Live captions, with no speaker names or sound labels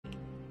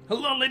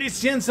Hello ladies,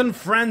 gents and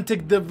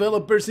frantic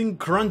developers. In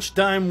crunch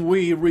time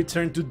we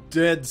return to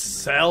Dead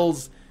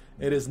Cells.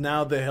 It is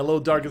now the Hello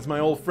Darkness My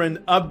Old Friend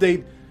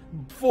update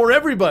for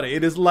everybody.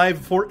 It is live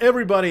for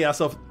everybody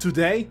as of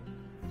today.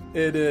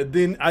 I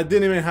didn't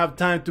even have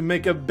time to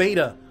make a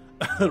beta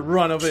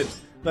run of it.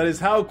 That is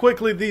how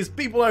quickly these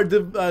people are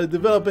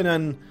developing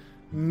and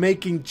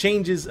making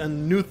changes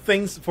and new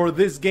things for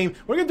this game.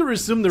 We're going to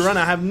resume the run.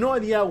 I have no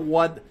idea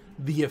what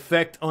the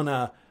effect on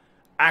a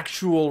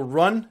actual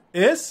run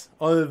is,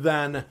 other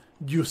than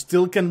you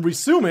still can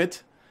resume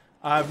it.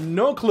 I have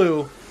no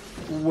clue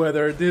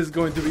whether this is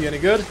going to be any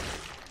good.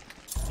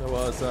 There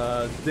was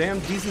a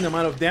damn decent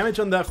amount of damage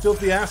on that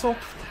filthy asshole,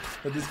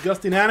 a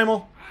disgusting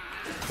animal.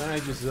 Then I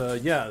just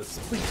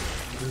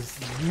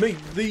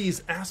make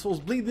these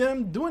assholes bleed.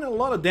 Them doing a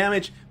lot of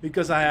damage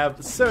because I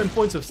have 7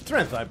 points of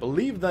strength. I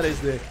believe that is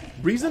the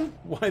reason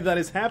why that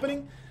is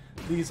happening.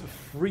 These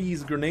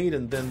freeze grenade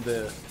and then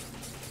the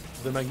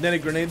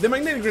magnetic grenade. The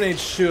magnetic grenade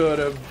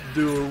should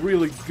do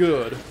really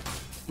good,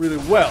 really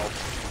well.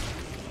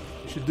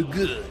 Should do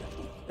good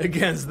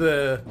against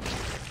the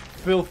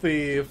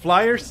filthy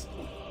flyers.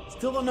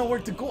 Still don't know where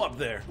to go up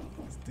there.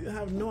 Still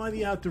have no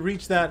idea how to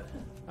reach that.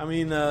 I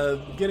mean,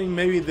 getting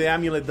maybe the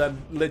amulet that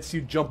lets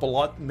you jump a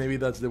lot. Maybe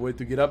that's the way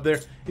to get up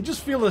there. It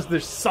just feels as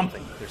there's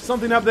something. There's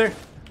something up there.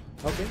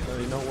 Okay, that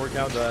did not work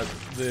out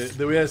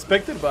the way I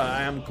expected, but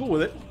I am cool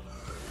with it.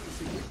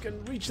 See if we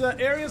can reach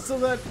that area so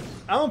that...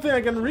 I don't think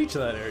I can reach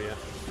that area.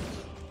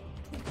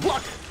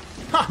 Block!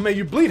 Ha! May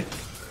you bleed!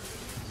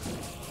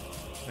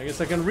 I guess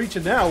I can reach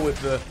it now with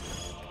the...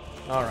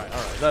 Alright.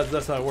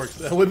 That's how it works.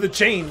 With the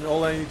chain,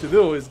 all I need to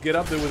do is get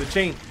up there with the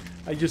chain.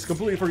 I just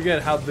completely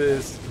forget how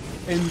this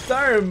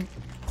entire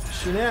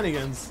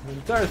shenanigans, the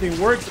entire thing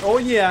works. Oh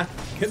yeah,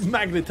 get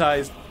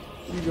magnetized.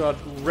 You got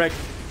wrecked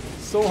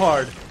so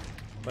hard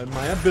by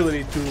my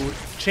ability to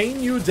chain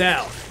you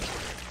down.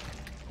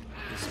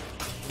 Just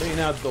laying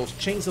out those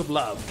chains of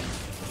love.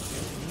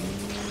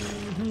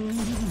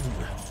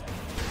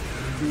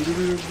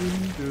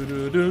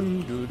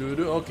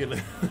 Okay,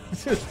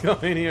 let's just go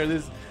in here.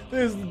 This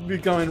is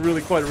becoming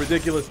really quite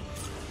ridiculous.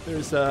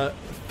 There's a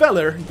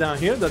feller down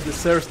here that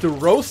deserves to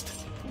roast.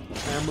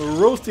 I'm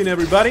roasting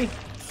everybody.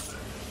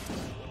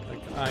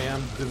 Like I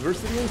am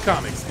diversity in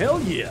comics. Hell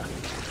yeah.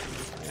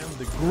 I am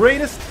the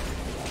greatest.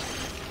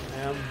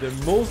 I am the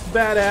most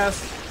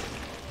badass.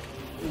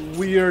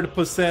 Weird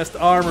possessed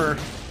armor.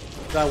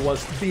 That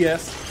was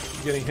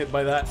BS. Getting hit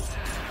by that.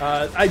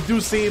 I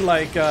do see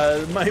like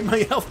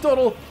my health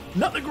total.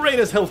 Not the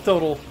greatest health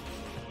total.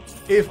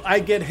 If I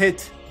get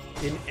hit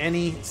in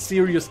any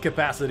serious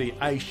capacity,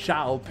 I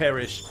shall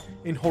perish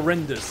in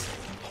horrendous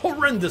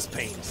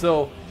pain.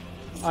 So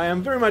I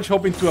am very much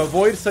hoping to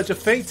avoid such a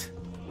fate.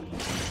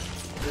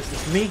 This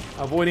is me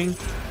avoiding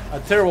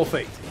a terrible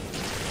fate.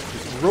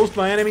 Just roast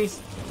my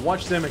enemies,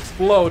 watch them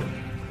explode,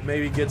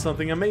 maybe get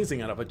something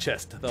amazing out of a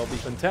chest. That'll be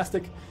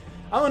fantastic.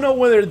 I don't know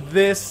whether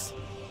this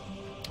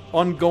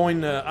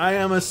ongoing... I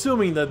am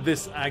assuming that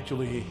this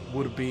actually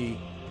would be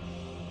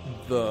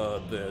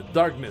the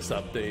Darkness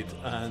update,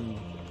 and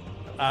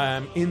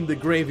I'm in the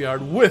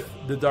graveyard with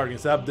the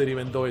Darkness update,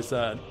 even though it's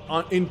an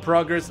in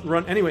progress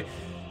run. Anyway,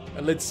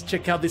 let's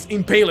check out this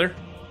Impaler.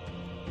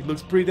 It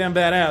looks pretty damn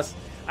badass.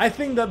 I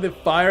think that the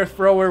Fire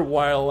Thrower,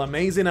 while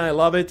amazing, I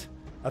love it,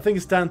 I think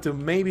it's time to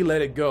maybe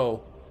let it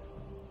go.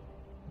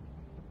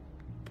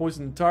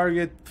 Poison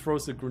target,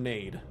 throws a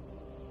grenade.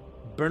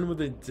 Burn with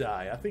a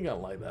die. I think I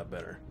like that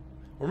better.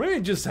 Or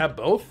maybe just have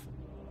both.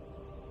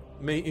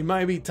 It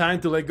might be time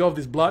to let go of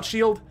this Blood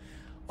Shield.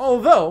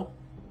 Although,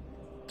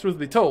 truth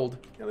be told,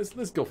 yeah,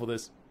 let's go for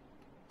this.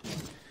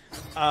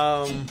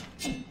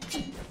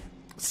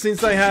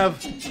 Since I have...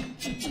 I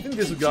think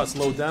this got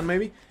slowed down,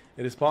 maybe.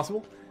 It is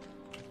possible.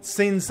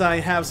 Since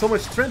I have so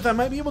much strength, I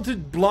might be able to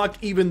block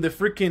even the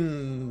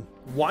freaking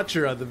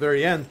Watcher at the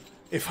very end.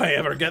 If I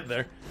ever get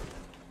there.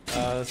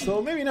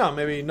 So maybe not.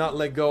 Maybe not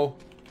let go.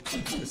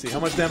 Let's see, how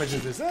much damage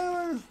is this?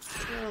 I'm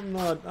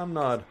not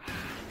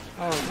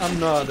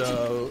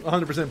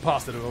 100%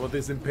 positive about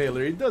this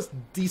Impaler. It does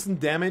decent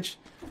damage,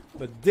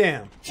 but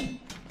damn,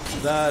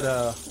 that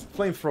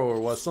flamethrower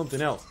was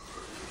something else.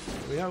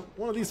 We have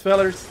one of these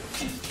fellers.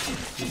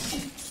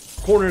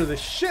 Just corner the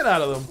shit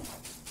out of them.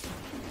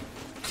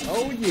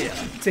 Oh yeah,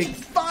 take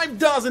 5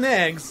 dozen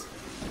eggs,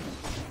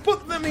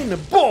 put them in a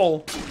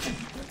bowl,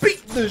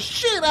 beat the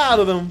shit out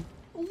of them.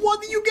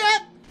 What do you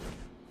get?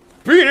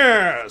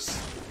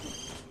 Penis!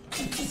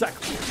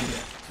 Exactly.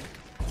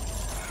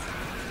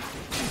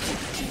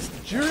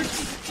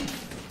 Jerks.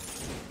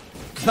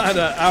 That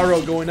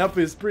arrow going up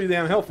is pretty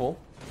damn helpful.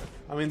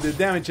 I mean, the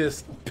damage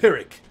is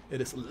Pyrrhic.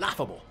 It is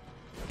laughable.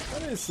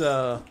 That is,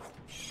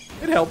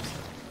 it helps.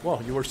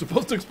 Well, you were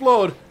supposed to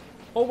explode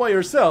all by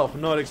yourself,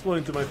 not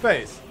exploding to my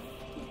face.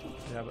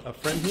 We have a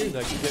friend here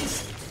that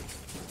gets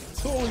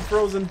totally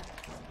frozen.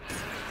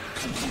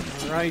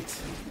 Alright.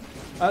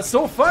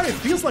 So far, it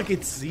feels like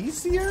it's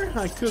easier.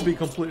 I could be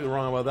completely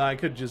wrong about that. I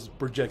could just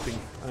projecting.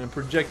 I'm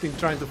projecting,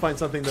 trying to find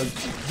something that's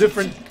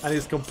different and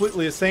is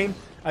completely the same.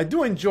 I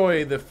do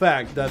enjoy the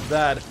fact that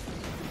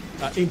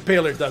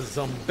Impaler does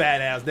some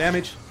badass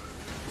damage.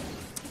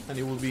 And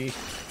it will be...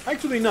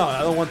 Actually, no,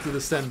 I don't want to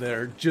descend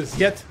there just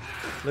yet.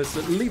 Let's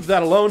leave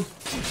that alone.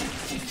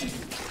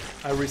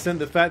 I resent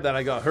the fact that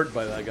I got hurt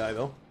by that guy,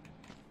 though.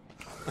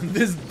 And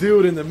this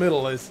dude in the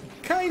middle is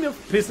kind of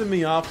pissing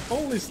me off,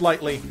 only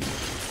slightly.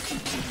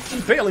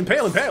 Impale,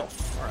 impale, impale!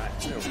 Alright,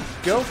 there we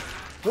go.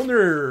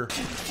 Wonder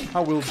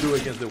how we'll do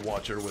against the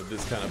Watcher with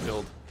this kind of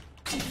build.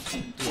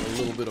 Do a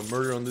little bit of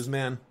murder on this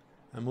man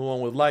and move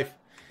on with life.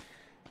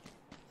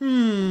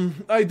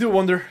 I do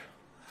wonder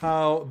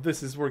how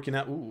this is working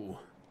out. Ooh.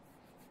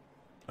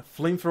 A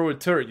flamethrower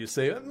turret, you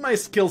say? My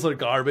skills are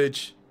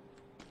garbage.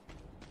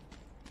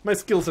 My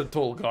skills are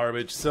total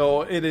garbage,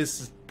 so it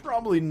is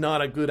probably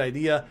not a good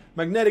idea.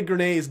 Magnetic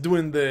grenade is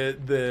doing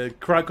the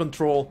crowd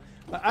control.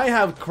 I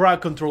have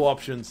crowd control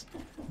options.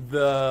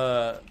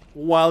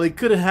 While it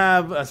could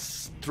have a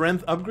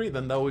strength upgrade,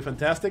 then that would be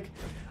fantastic.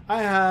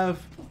 I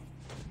have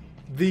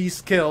these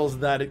skills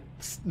that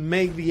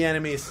make the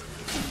enemies...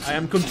 I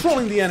am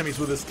controlling the enemies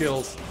with the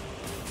skills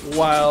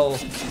while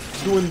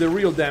doing the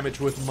real damage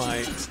with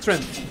my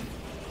strength.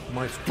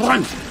 My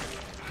strength!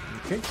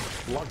 Okay,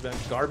 block that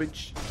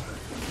garbage.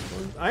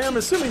 I am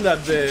assuming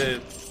that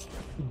the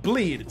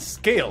bleed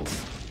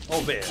scales.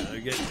 Oh, there,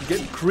 get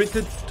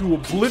critted to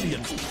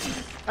oblivion.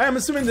 I am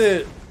assuming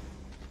the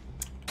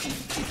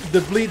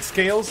bleed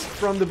scales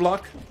from the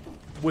block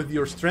with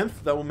your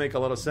strength. That will make a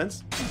lot of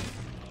sense.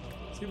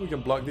 See if we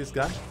can block this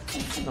guy.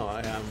 No,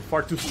 I am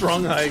far too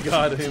strong. I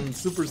got him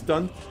super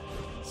stunned.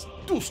 It's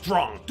too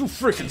strong, too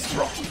freaking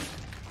strong.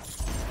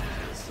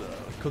 Let's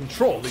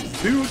control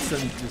these dudes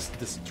and just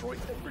destroy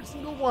every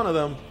single one of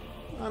them.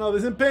 I know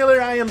this Impaler,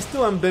 I am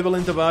still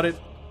ambivalent about it.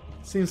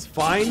 Seems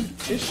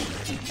fine-ish.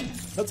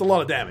 That's a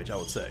lot of damage, I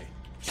would say.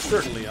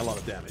 Certainly a lot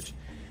of damage.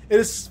 It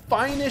is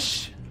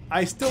fine-ish.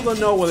 I still don't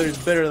know whether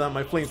it's better than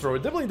my flamethrower.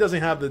 It definitely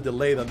doesn't have the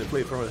delay that the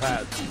flamethrower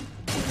had.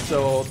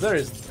 So there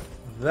is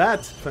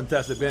that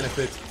fantastic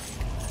benefit.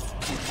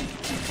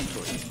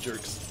 These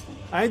jerks.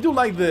 I do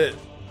like the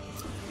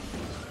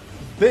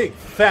big,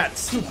 fat,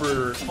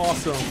 super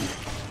awesome.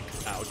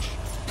 Ouch.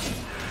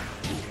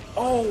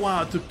 Oh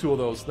wow, I took two of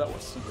those. That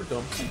was super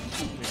dumb.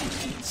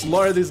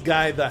 Slaughter this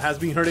guy that has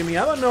been hurting me.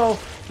 I don't know.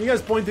 You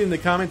guys pointed in the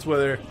comments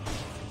whether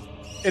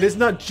it is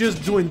not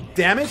just doing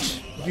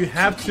damage. You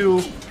have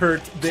to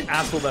hurt the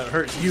asshole that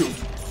hurt you.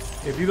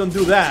 If you don't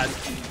do that,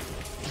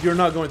 you're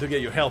not going to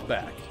get your health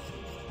back.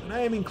 And I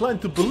am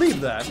inclined to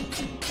believe that.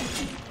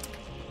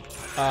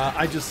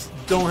 I just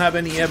don't have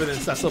any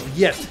evidence as of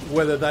yet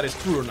whether that is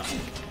true or not.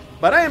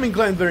 But I am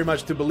inclined very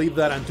much to believe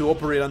that and to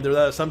operate under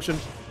that assumption.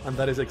 And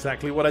that is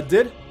exactly what I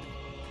did.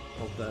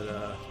 Hope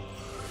that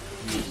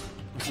you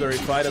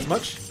verified as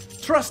much.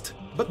 Trust,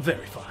 but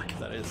verify.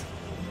 That is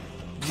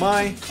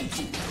my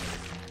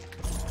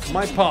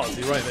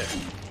policy right there.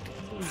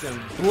 You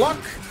can block.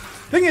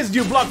 Thing is,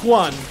 you block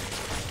one,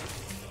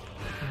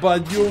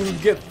 but you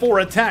get 4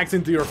 attacks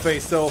into your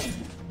face. So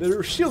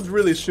the shield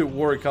really should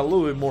work a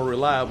little bit more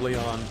reliably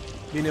on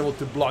being able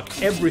to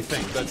block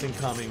everything that's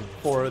incoming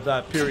for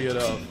that period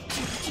of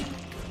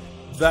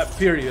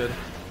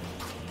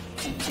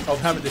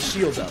having the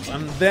shield up.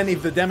 And then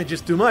if the damage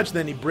is too much,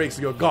 then it breaks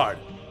your guard.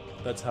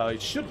 That's how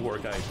it should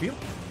work, I feel.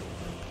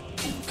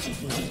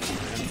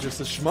 I'm just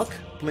a schmuck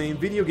playing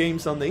video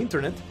games on the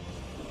internet.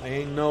 I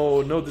ain't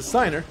no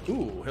designer.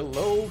 Ooh,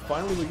 hello.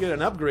 Finally we get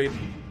an upgrade.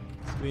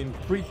 It's been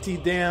pretty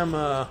damn,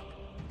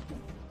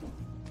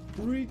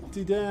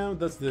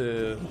 that's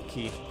the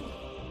key.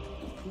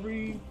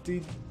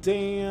 Pretty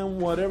damn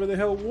whatever the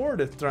hell word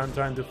it's I'm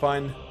trying to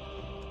find.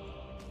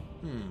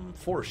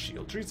 Force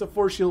shield. Treats a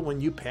force shield when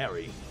you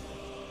parry.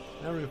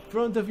 Now in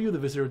front of you, the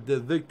visitor, the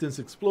victim's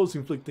explodes,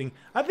 inflicting.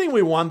 I think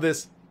we want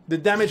this. The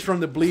damage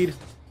from the bleed.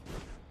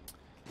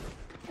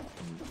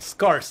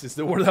 Scarce is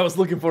the word I was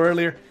looking for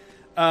earlier.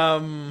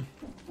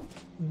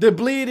 The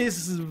bleed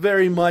is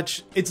very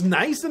much. It's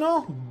nice and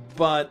all,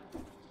 but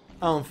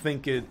I don't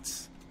think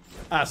it's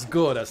as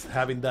good as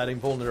having that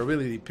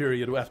invulnerability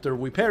period after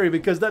we parry,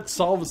 because that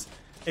solves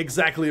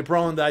exactly a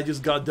problem that I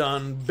just got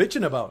done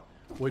bitching about,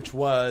 which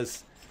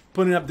was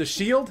putting up the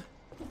shield,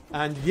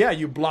 and yeah,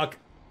 you block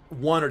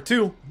 1 or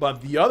 2,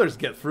 but the others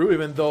get through,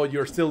 even though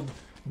you're still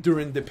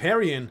during the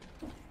parrying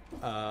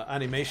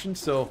animation.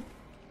 So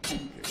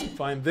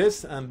find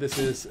this, and this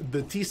is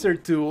the teaser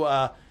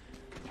to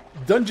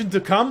Dungeon to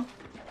Come.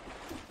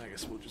 I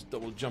guess we'll just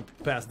double jump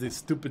past these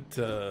stupid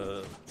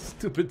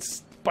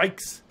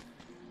spikes.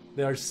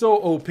 They are so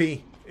OP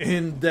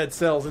in Dead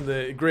Cells in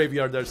the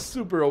graveyard. They're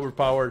super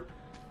overpowered.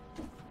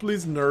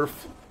 Please nerf.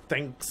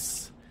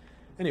 Thanks.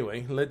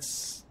 Anyway,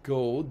 let's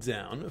go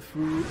down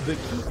through the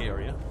key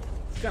area.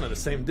 It's kind of the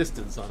same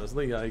distance,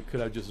 honestly. I could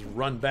have just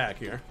run back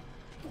here.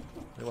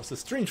 There was a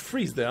strange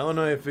freeze there. I don't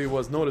know if it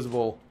was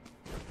noticeable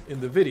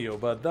in the video,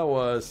 but that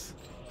was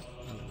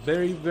a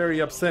very, very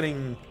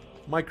upsetting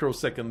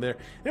microsecond there.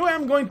 Anyway,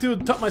 I'm going to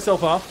top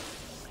myself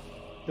off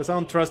because I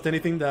don't trust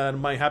anything that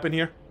might happen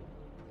here.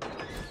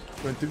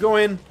 I'm going to go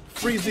in,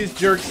 freeze these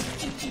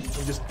jerks,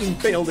 and just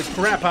impale the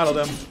crap out of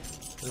them.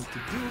 And to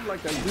do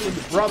like I do in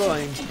the Bravo, I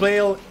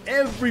impale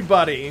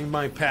everybody in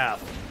my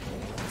path.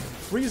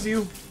 Freeze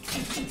you.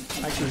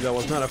 Actually, that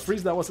was not a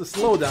freeze, that was a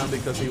slowdown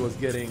because he was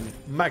getting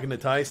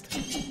magnetized.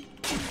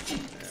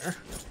 There.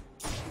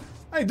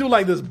 I do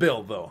like this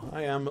build, though.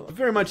 I am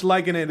very much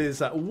liking it. It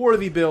is a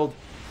worthy build.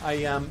 I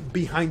am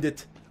behind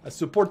it. I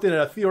support it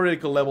at a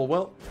theoretical level.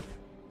 Well,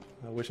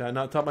 I wish I had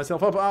not taught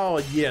myself up.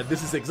 Oh, yeah,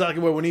 this is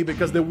exactly what we need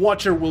because the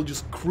Watcher will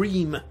just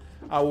cream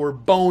our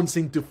bones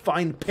into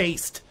fine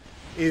paste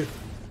if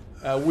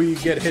we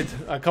get hit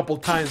a couple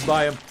times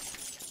by him.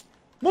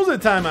 Most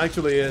of the time,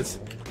 actually, is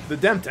the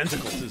damn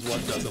tentacles is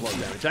what does a lot of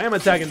damage. I am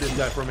attacking this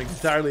guy from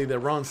entirely the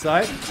wrong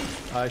side.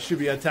 I should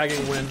be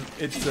attacking when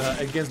it's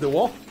against the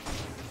wall.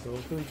 So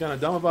feeling kind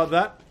of dumb about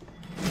that.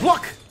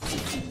 Block!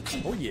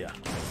 Oh yeah.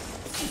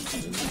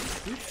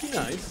 Pretty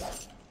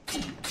nice.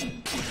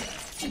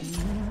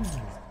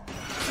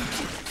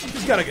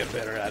 Just gotta get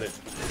better at it.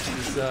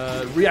 This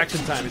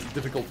reaction time is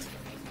difficult.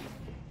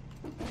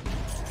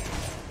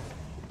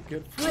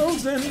 Get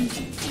frozen!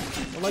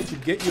 I'd like to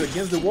get you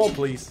against the wall,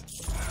 please.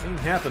 Ain't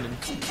happening.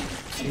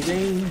 It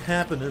ain't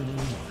happening.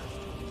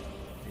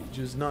 It's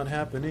just not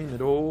happening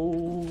at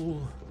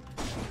all.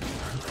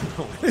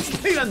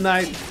 It's late at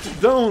night.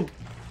 Don't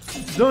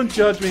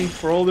judge me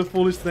for all the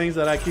foolish things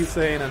that I keep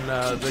saying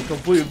and the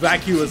complete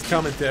vacuous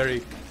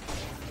commentary.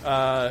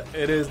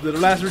 It is the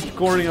last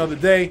recording of the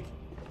day.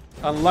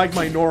 Unlike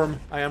my norm,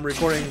 I am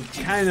recording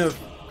kind of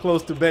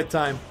close to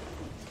bedtime.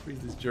 Freeze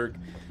this jerk.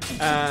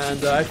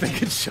 And I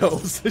think it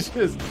shows. It's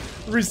just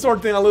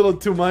resorting a little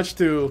too much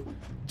to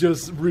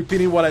just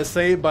repeating what I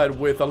say, but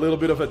with a little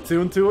bit of a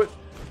tune to it.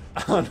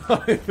 I don't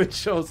know if it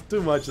shows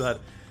too much that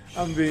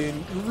I'm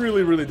being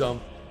really, really dumb.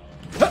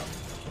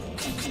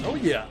 Oh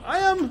yeah, I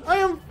am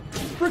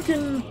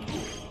freaking...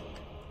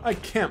 I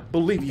can't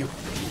believe you.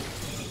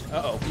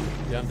 Uh-oh.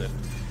 Yeah, I'm dead.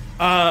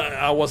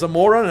 I was a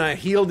moron and I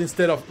healed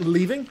instead of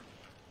leaving.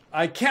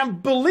 I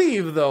can't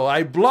believe, though,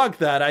 I blocked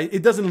that.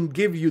 It doesn't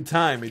give you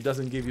time. It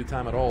doesn't give you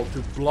time at all to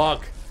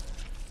block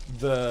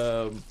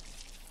the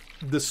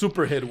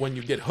super hit when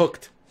you get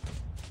hooked.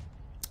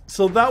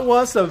 So that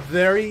was a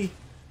very,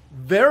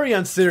 very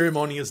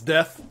unceremonious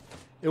death.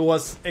 It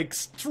was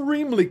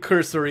extremely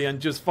cursory and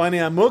just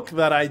finding a mook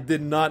that I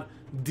did not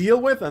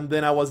deal with, and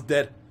then I was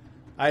dead.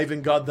 I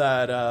even got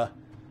that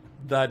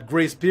that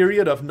grace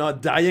period of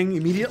not dying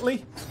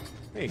immediately.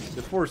 Hey,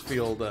 the force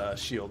field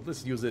shield.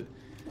 Let's use it.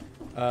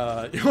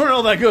 You weren't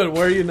all that good,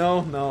 were you?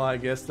 No, I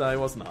guess I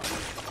was not.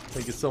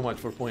 Thank you so much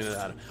for pointing that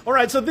out.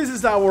 Alright, so this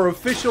is our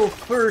official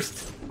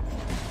first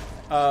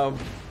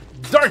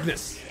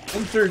darkness.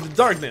 Enter the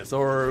Darkness,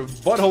 or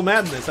Butthole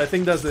Madness. I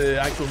think that's the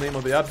actual name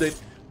of the update.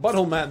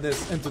 Butthole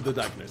Madness, Enter the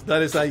Darkness.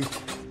 That is, I'm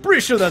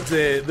pretty sure that's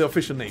the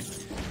official name.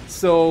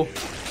 So,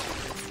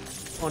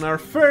 on our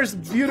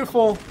first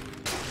beautiful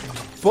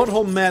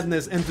Butthole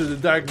Madness, Enter the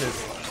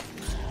Darkness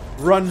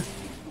run,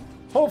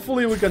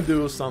 hopefully we can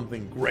do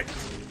something great.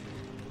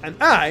 And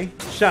I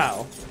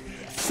shall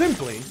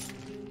simply,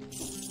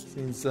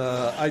 since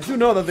I do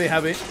know that they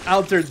have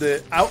altered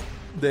the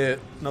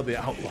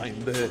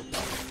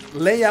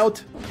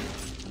layout.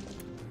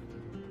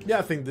 Yeah,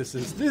 I think this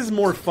is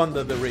more fun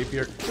than the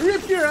rapier. The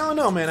rapier, I don't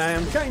know, man. I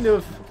am kind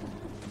of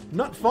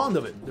not fond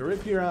of it. The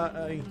rapier,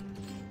 I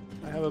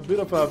have a bit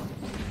of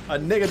a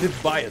negative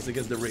bias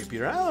against the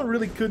rapier. I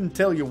really couldn't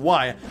tell you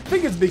why. I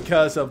think it's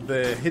because of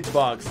the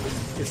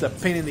hitbox. It's a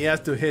pain in the ass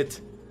to hit.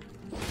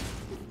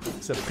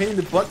 It's a pain in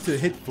the butt to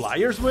hit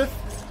flyers with,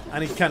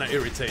 and it kind of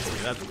irritates me.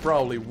 That's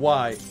probably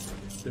why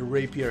the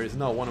rapier is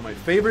not one of my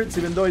favorites,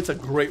 even though it's a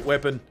great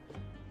weapon.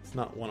 It's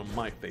not one of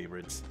my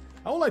favorites.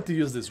 I would like to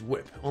use this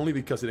whip, only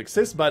because it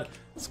exists, but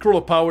scroll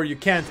of power, you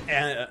can't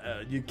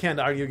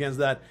argue against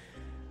that.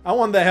 I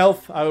want the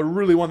health. I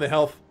really want the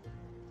health.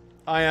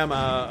 I am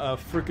a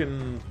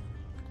freaking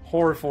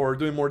whore for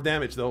doing more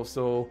damage, though,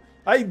 so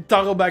I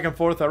toggle back and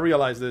forth. I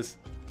realize this.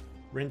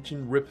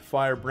 Wrenching, rip,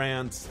 fire,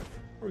 brands.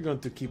 We're going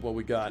to keep what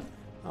we got.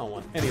 I don't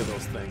want any of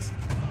those things.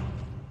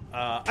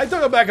 I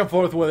toggle back and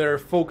forth whether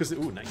focus...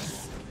 Ooh,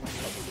 nice.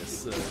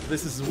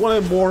 This is one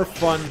of the more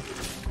fun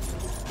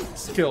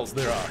skills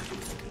there are.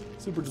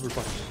 Super duper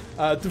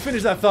fun. To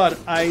finish that thought,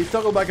 I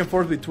toggle back and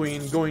forth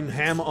between going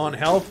ham on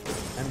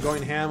health and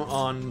going ham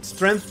on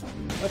strength.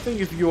 I think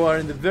if you are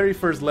in the very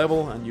first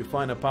level and you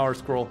find a power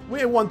scroll,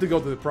 we want to go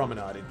to the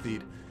promenade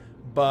indeed.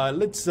 But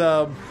let's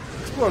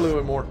explore a little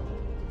bit more.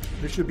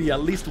 There should be at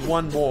least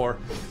one more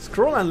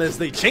scroll unless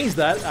they change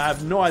that. I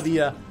have no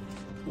idea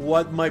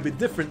what might be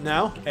different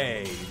now.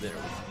 Hey, there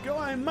we go.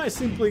 I might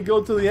simply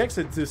go to the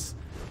exit to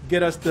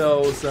get us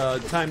those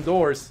time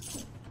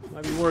doors.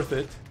 Might be worth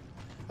it.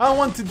 I don't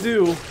want to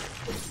do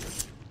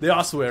the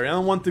ossuary. I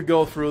don't want to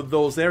go through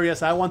those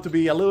areas. I want to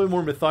be a little bit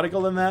more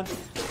methodical than that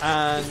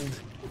and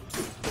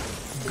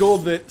go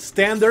the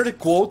standard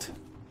quote.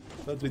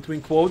 That's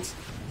between quotes.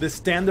 The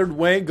standard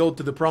way, go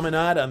to the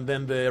promenade and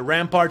then the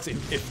ramparts,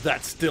 if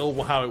that's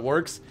still how it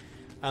works.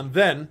 And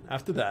then,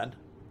 after that...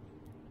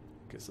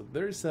 Okay, so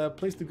there's a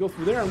place to go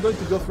through there. I'm going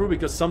to go through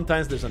because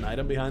sometimes there's an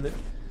item behind it.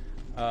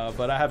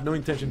 But I have no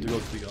intention to go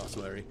to the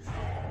ossuary.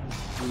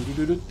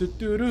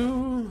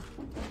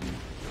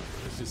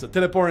 It's just a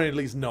teleport and it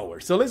leads nowhere.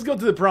 So let's go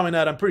to the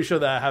promenade. I'm pretty sure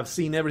that I have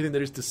seen everything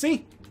there is to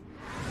see.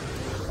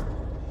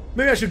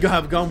 Maybe I should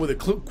have gone with a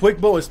quick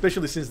bow,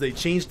 especially since they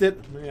changed it.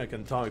 Maybe I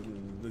can talk.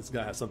 This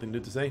guy has something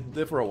new to say.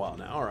 There for a while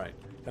now. Alright.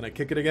 Can I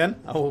kick it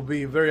again? I will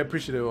be very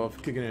appreciative of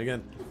kicking it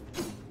again.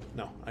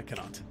 No, I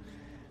cannot.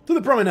 To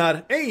the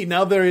promenade. Hey,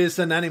 now there is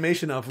an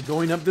animation of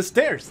going up the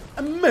stairs.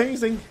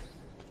 Amazing.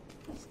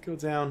 Let's go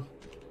down.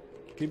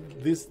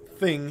 Keep this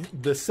thing,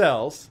 the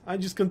cells. I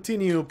just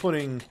continue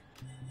putting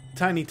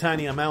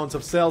tiny amounts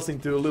of cells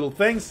into little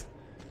things.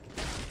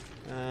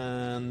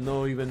 And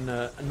not even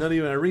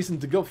a reason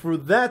to go through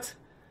that.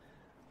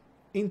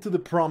 Into the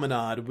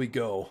promenade we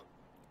go.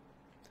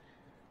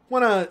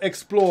 Wanna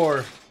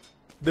explore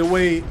the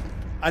way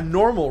a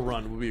normal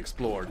run would be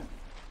explored,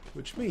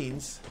 which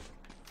means,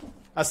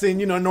 as in,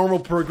 you know, normal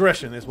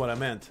progression is what I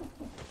meant.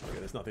 Okay,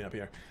 there's nothing up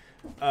here.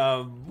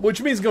 Which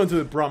means going to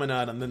the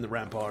promenade and then the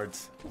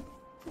ramparts,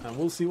 and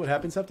we'll see what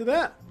happens after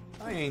that.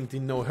 I ain't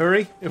in no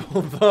hurry,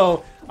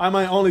 although I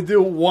might only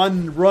do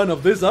one run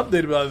of this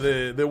update by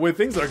the way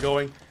things are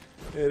going.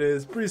 It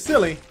is pretty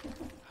silly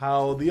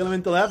how the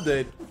Elemental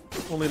update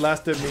only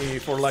lasted me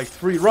for like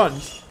 3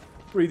 runs.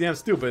 Pretty damn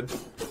stupid.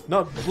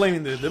 Not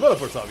blaming the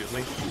developers,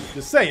 obviously.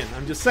 Just saying,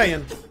 I'm just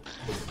saying.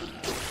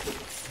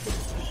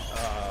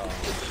 I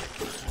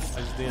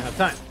just didn't have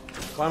time.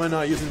 Why am I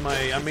not using my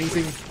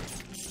amazing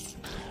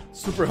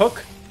super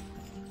hook?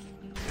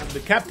 I'm the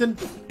captain.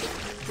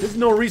 There's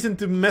no reason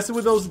to mess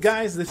with those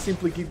guys. They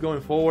simply keep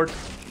going forward.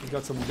 We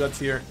got some guts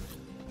here.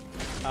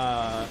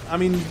 I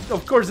mean,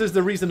 of course, there's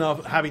the reason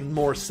of having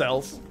more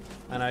cells,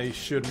 and I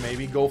should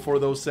maybe go for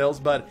those cells.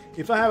 But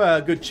if I have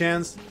a good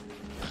chance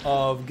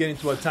of getting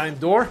to a time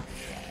door,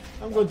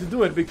 I'm going to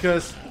do it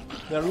because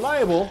they're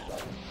liable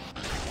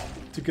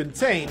to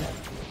contain.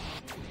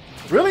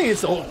 Really,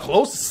 it's all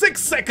close.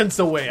 6 seconds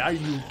away. Are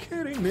you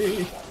kidding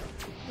me?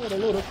 What a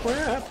load of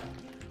crap.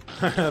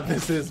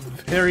 This is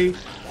very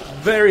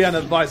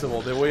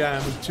unadvisable, the way I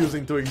am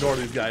choosing to ignore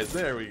these guys.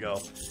 There we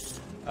go.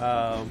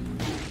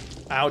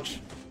 Ouch.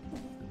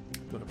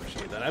 Don't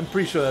appreciate that. I'm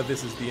pretty sure that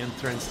this is the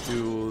entrance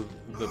to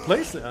the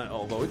place,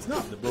 although it's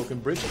not. The broken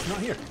bridge is not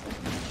here.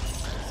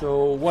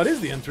 So, what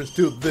is the entrance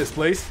to this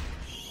place?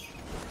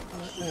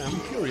 I'm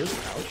curious.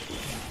 Ouch.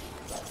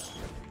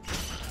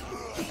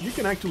 You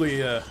can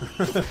actually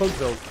hook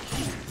those.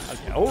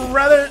 Okay, I would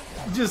rather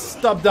just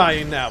stop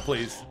dying now,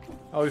 please.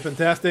 That would be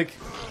fantastic.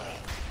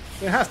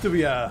 There has to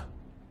be a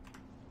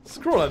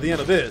scroll at the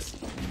end of this.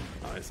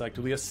 It's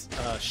actually a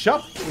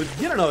shop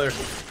with yet another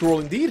scroll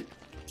indeed.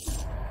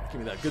 Give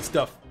me that good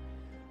stuff.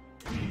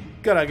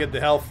 Gotta get the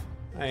health.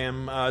 I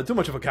am too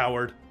much of a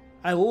coward.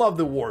 I love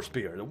the War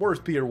Spear. The War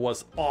Spear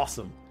was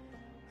awesome.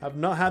 I've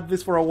not had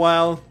this for a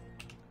while.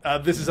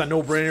 This is a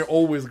no-brainer.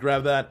 Always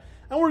grab that.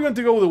 And we're going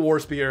to go with the War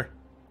Spear.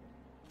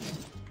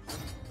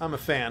 I'm a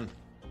fan.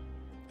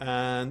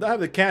 And I have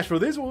the cash for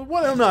this.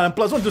 Well, not. And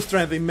 +1 to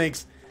strength. It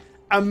makes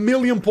a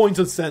million points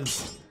of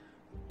sense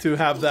to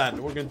have that.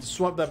 We're going to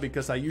swap that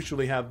because I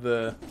usually have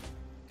the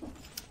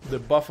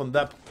buff on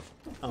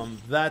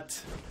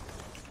that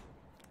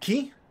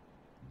key.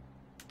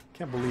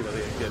 Can't believe I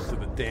didn't get to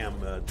the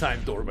damn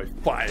time door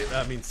by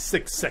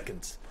 6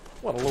 seconds.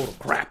 What a load of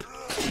crap.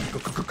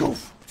 Go.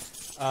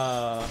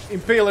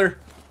 Impaler.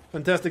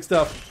 Fantastic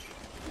stuff.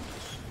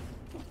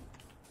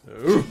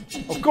 Ooh,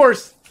 of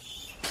course,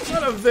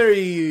 not a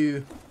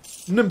very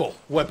nimble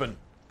weapon.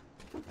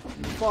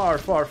 Far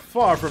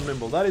from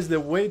nimble. That is the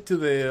way to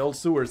the old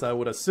sewers, I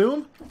would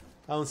assume.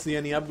 I don't see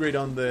any upgrade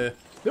on the...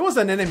 There was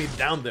an enemy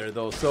down there,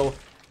 though, so...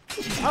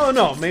 I don't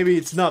know, maybe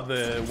it's not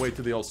the way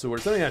to the old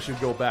sewers. I think I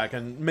should go back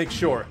and make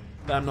sure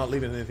that I'm not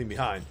leaving anything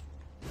behind.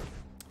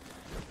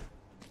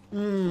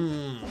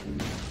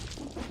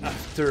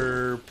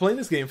 After playing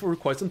this game for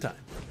quite some time,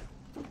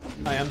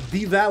 I am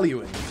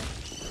devaluing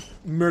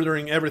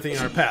murdering everything in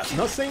our path.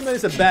 Not saying that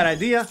it's a bad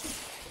idea,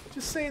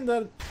 just saying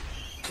that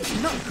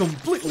it's not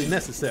completely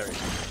necessary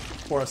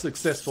for a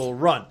successful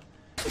run.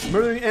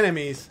 Murdering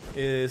enemies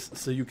is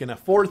so you can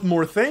afford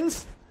more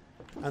things,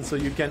 and so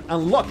you can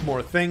unlock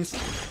more things.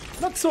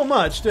 Not so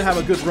much to have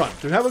a good run.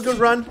 To have a good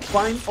run,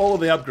 find all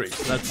of the upgrades.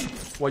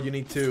 That's what you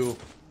need to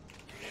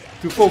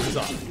focus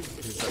on.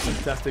 It's a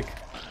fantastic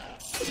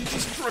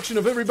destruction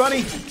of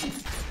everybody.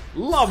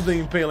 Love the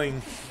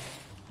impaling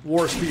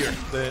War Spear.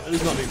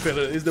 It's not the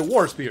impaler, it's the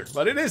War Spear,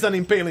 but it is an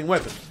impaling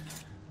weapon.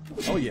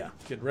 Oh yeah,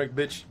 get wrecked,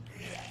 bitch.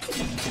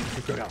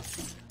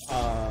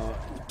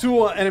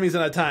 2 enemies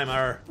at a time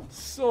are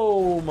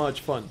so much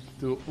fun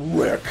to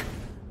work.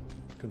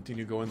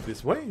 Continue going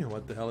this way.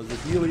 What the hell is the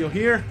dealio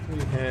here? We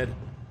had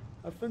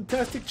a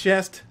fantastic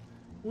chest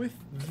with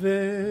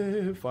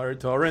the fire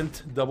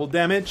torrent, double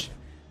damage.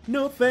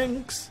 No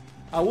thanks.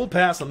 I will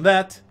pass on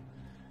that.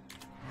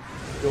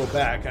 Go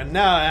back, and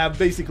now I have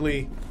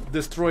basically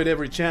destroyed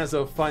every chance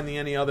of finding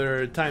any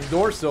other time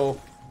door, so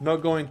I'm not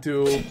going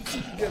to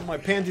get my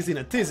panties in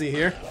a tizzy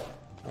here.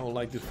 I would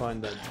like to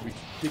find that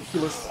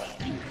ridiculous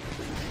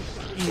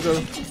evil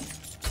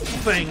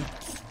thing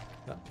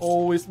that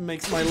always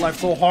makes my life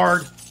so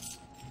hard.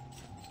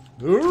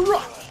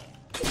 Hurrah!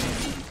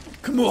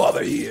 Come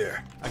over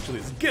here. Actually,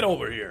 let's get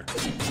over here.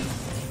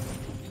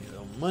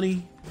 No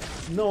money.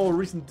 No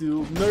reason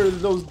to murder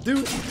those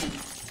dudes.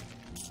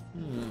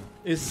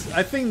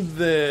 I think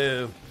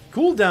the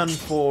cooldown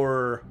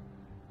for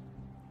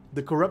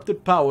the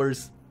corrupted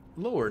powers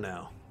lower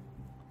now.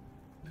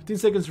 15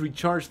 seconds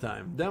recharge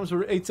time. Damage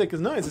for 8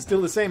 seconds. No, it's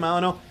still the same. I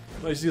don't know.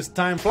 But it's just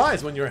time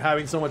flies when you're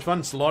having so much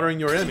fun slaughtering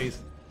your enemies.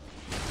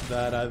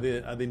 That I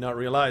did not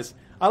realize.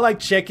 I like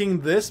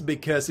checking this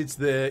because it's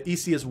the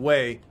easiest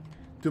way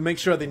to make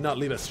sure I did not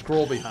leave a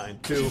scroll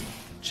behind. To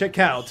check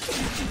out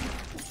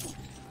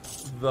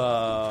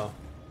the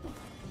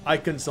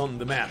icons on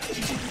the map.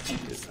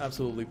 It's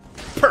absolutely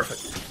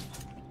perfect.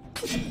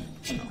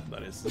 No,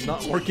 that is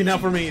not working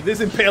out for me. This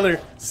Impaler,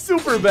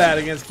 super bad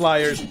against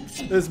flyers.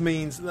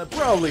 That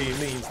probably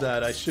means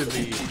that I should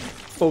be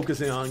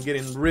focusing on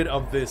getting rid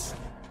of this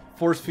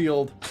force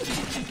field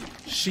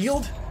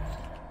shield.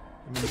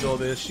 Even though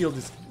the shield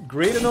is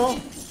great and all,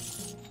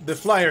 the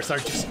flyers are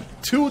just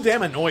too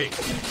damn annoying.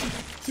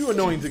 Too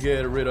annoying to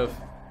get rid of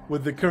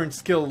with the current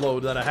skill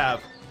load that I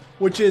have,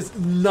 which is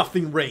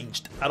nothing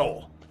ranged at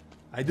all.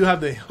 I do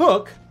have the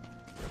hook.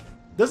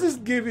 Does this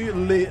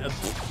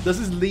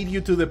lead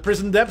you to the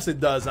prison depths? It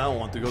does. I don't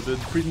want to go to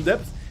the prison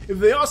depths. If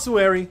the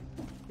ossuary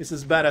is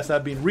as bad as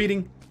I've been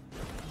reading,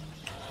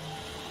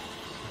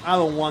 I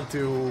don't want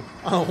to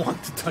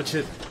touch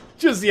it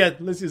just yet.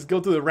 Let's just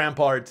go to the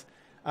ramparts.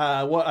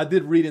 What I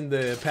did read in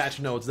the patch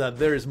notes that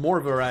there is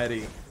more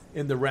variety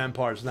in the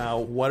ramparts now.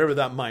 Whatever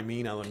that might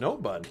mean, I don't know,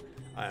 but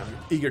I am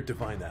eager to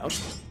find out.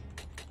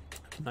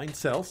 9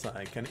 cells.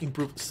 I can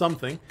improve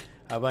something.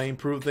 Have I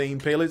improved the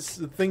Impalers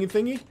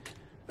thingy?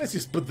 Let's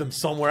just put them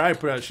somewhere. I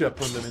probably should have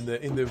put them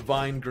in the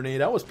Vine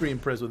Grenade. I was pretty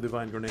impressed with the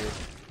Vine Grenade.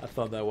 I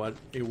thought that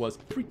it was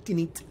pretty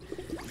neat.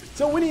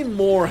 So we need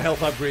more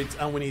health upgrades,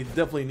 and we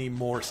definitely need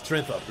more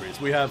strength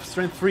upgrades. We have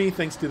strength 3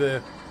 thanks to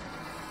the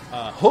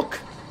hook,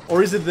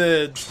 or is it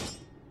the...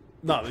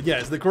 No, yeah,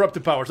 it's the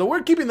corrupted power. So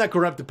we're keeping that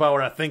corrupted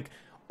power, I think,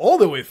 all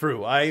the way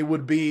through. I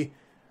would be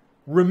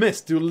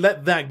remiss to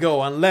let that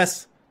go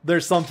unless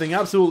there's something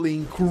absolutely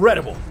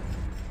incredible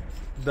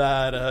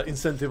that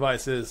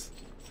incentivizes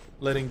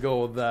letting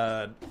go of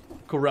that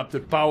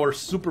corrupted power,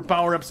 super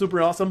power up,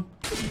 super awesome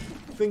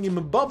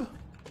thingy-mabub.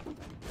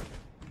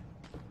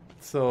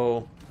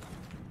 So,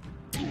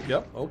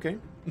 yep, okay.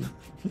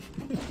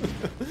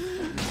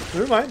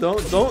 Never mind.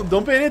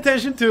 Don't pay any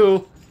attention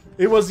to.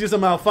 It was just a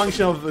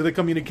malfunction of the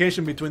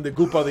communication between the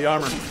Goop of the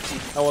armor.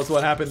 That was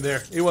what happened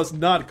there. It was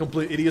not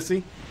complete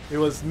idiocy. It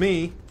was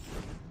me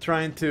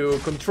trying to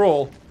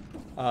control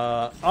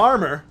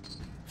armor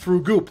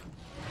through Goop.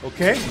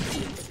 Okay?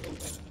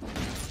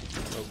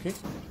 Okay.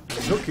 I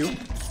hook you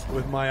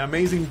with my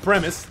amazing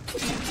premise.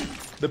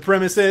 The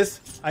premise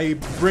is I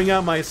bring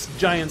out my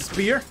giant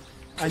spear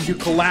and you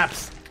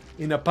collapse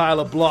in a pile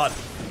of blood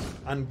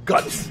and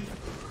guts.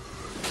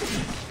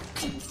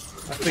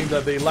 I think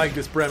that they like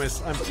this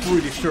premise. I'm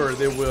pretty sure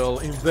they will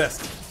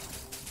invest.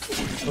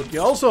 Okay,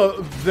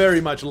 also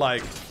very much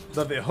like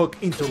that the hook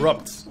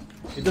interrupts.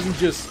 It doesn't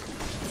just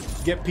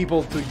get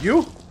people to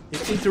you,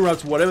 it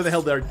interrupts whatever the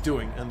hell they're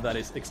doing, and that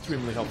is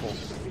extremely helpful.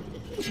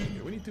 Okay,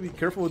 we need to be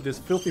careful with this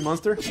filthy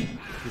monster,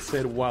 he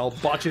said while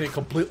botching it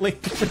completely.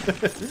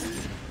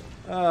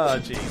 Ah,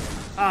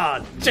 jeez.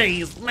 Ah,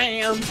 jeez,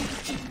 man!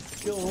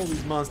 Kill all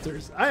these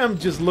monsters. I am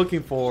just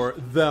looking for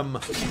them.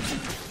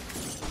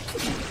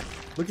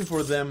 Looking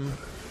for them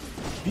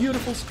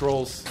beautiful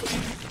scrolls.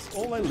 That's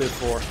all I live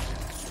for.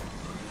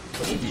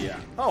 But yeah.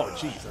 Oh,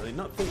 jeez. I did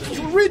not think that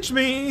you would reach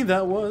me.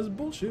 That was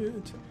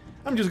bullshit.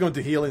 I'm just going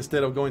to heal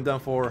instead of going down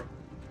for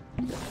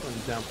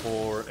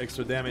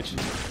extra damage.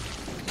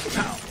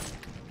 Ow.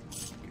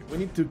 Okay, we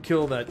need to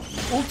kill that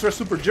ultra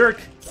super jerk.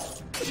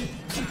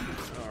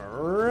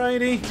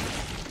 Alrighty.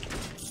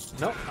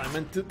 No, I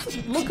meant to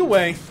look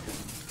away.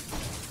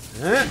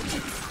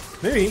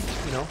 Maybe,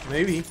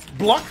 maybe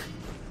block.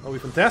 That'll be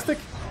fantastic.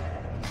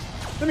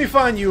 Let me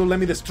find you, let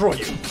me destroy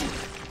you.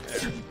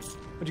 There.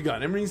 What you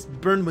got? Enemies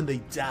burn when they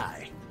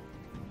die.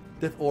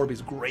 Death Orb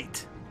is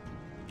great.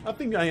 I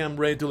think I am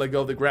ready to let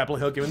go of the grappling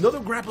hook. Even though the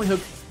grappling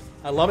hook,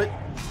 I love it.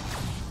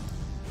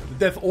 The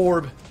Death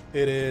Orb,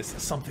 it is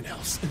something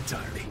else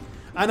entirely.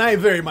 And I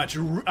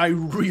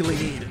really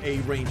need a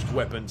ranged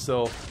weapon.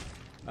 So,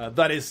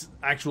 that is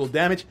actual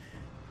damage.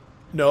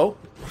 No.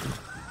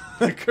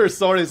 Cursed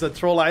Sword is a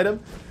troll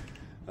item.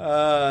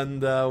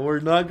 And we're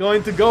not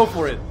going to go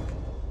for it.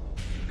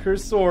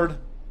 Cursed Sword,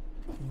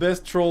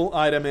 best troll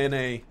item in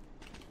a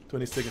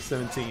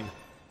 26-17.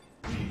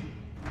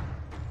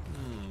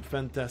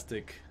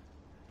 Fantastic.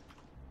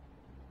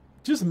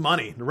 Just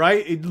money,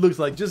 right? It looks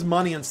like just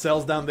money and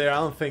cells down there. I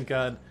don't think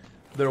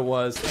there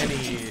was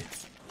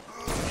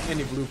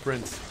any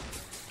blueprints.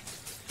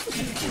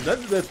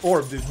 That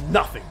orb did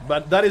nothing,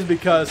 but that is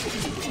because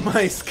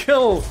my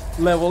skill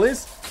level is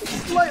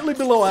slightly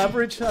below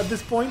average at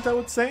this point, I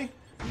would say.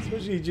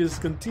 Especially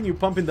just continue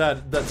pumping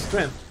that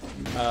strength.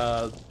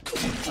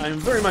 I'm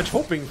very much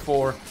hoping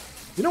for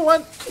You know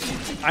what?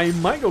 I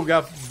might go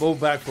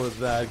back for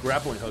that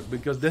grappling hook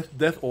because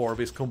Death Orb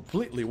is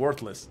completely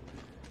worthless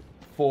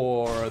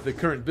for the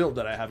current build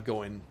that I have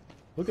going.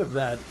 Look at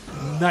that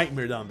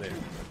nightmare down there.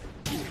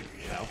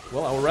 Yeah,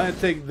 well, I would rather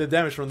take the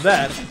damage from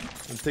that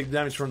and take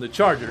damage from the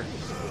charger.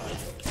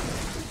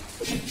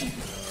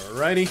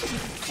 Alrighty.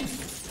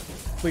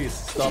 Please,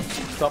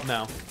 stop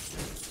now.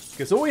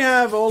 Okay, so we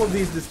have all of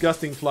these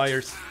disgusting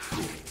flyers.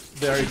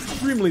 They are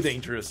extremely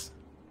dangerous.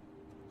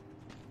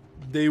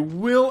 They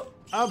will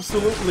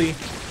absolutely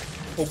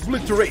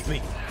obliterate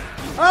me.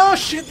 Oh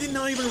shit, did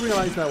not even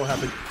realize that would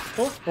happen.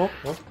 Oh,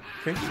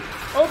 okay.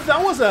 Oh,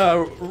 that was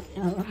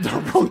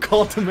the wrong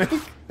call to make.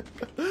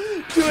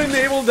 To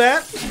enable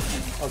that.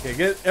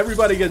 Okay,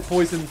 everybody get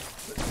poisoned.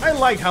 I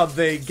like how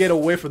they get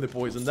away from the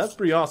poison. That's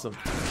pretty awesome.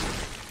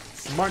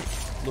 Smart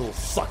little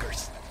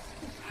suckers.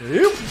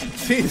 Oop.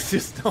 See, it's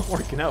just not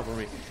working out for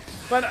me.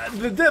 But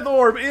the Death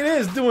Orb, it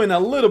is doing a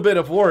little bit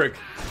of work.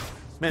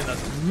 Man,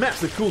 that's a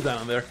massive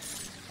cooldown there.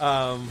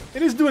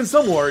 It is doing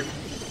some work.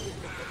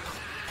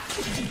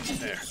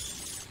 There.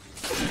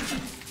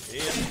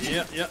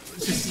 Yeah.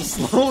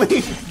 Just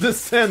slowly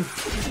descend.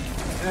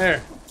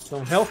 There.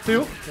 Some health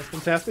too. That's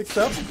fantastic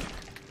stuff.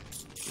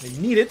 I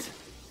need it.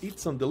 Eat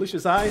some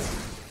delicious eyes.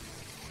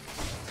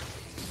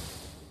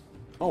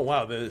 Oh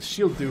wow, the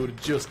shield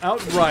dude just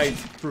outright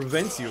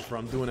prevents you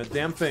from doing a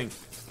damn thing.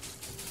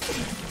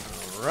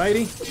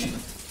 Alrighty.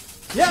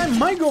 Yeah, I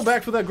might go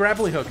back for that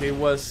grappling hook. It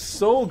was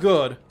so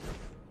good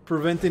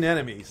preventing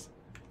enemies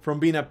from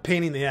being a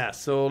pain in the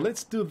ass. So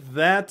let's do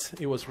that.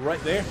 It was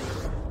right there.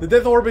 The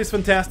Death Orb is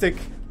fantastic.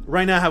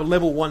 Right now I have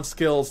level 1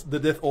 skills. The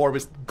Death Orb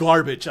is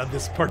garbage at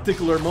this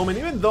particular moment.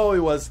 Even though it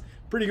was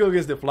pretty good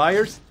against the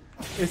flyers,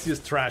 it's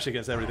just trash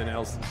against everything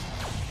else.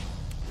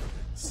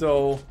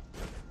 So,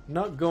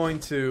 not going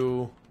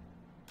to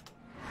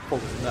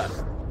focus on that.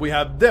 We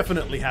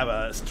definitely have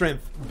a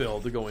strength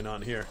build going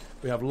on here.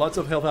 We have lots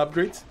of health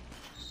upgrades.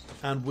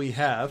 And we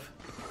have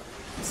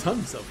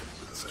tons of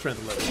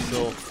strength levels.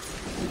 So,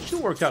 it should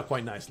work out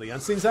quite nicely.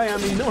 And since I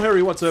am in no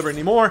hurry whatsoever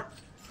anymore,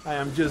 I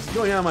am just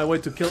going out of my way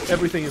to kill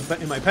everything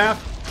in my path.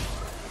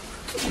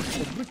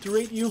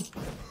 Obliterate you.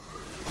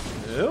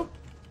 Nope.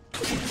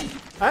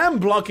 I am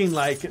blocking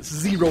like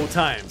 0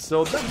 times,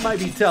 so that might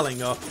be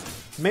telling of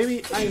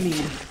maybe I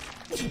need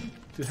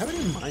to have it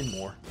in mind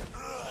more.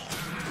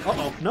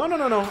 Uh-oh. No.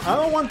 I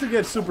don't want to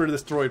get super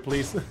destroyed,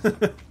 please.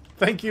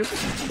 Thank you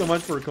so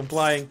much for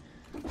complying.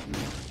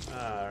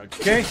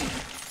 Okay.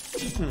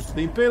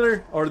 The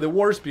Impaler, or the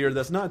War Spear,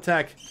 does not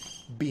attack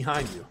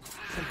behind you.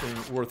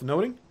 Something worth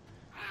noting.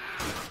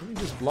 Let me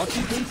just block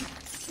you,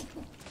 please.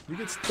 You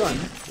get stunned.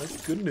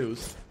 That's good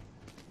news.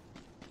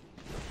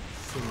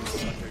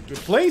 Seems like a good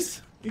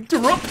place.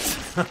 Interrupt!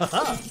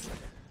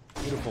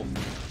 Beautiful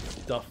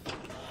stuff.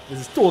 This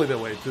is totally the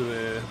way to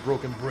the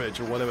Broken Bridge,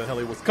 or whatever the hell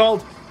it was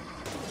called.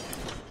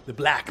 The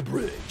Black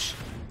Bridge.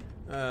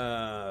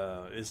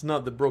 It's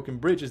not the Broken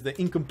Bridge, it's the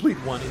incomplete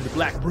one in the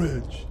Black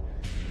Bridge.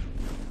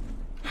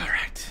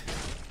 Alright.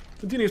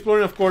 Continue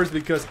exploring, of course,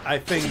 because I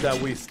think that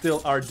we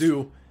still are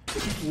due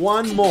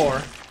one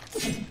more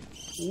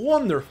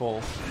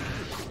wonderful.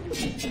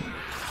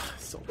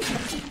 So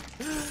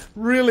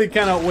really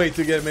cannot wait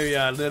to get maybe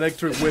an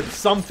electric whip,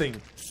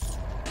 something.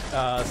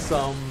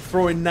 Some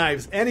throwing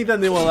knives. Anything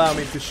they will allow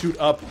me to shoot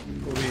up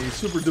will be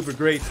super duper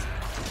great.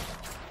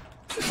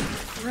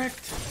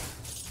 Correct.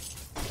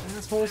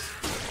 Assholes.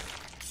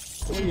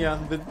 Oh yeah,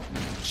 the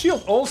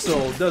shield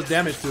also does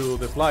damage to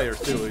the flyers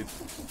too. It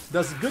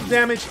does good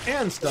damage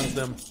and stuns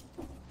them.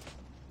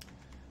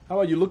 How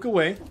about you look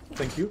away?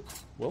 Thank you.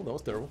 Well, that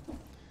was terrible.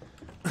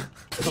 I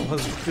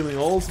was feeling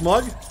all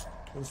smug,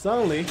 and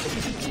suddenly I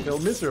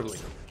felt miserably.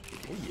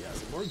 Oh yeah,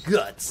 some more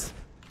guts.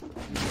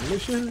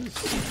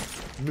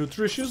 Delicious,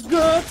 nutritious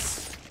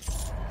guts.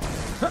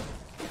 Huh.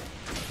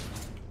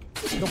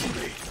 Come on,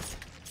 baby.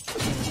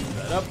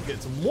 That up,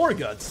 get some more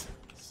guts.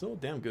 So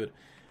damn good.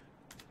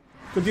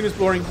 Continue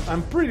exploring.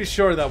 I'm pretty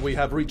sure that we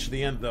have reached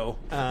the end though,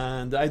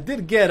 and I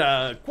did get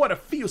quite a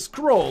few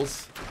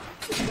scrolls.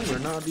 Oh, we're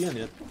not at the end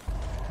yet.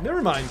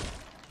 Never mind.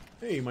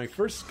 Hey, my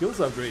first skills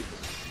upgrade.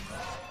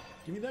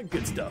 Give me that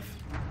good stuff.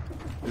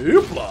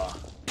 Oopla!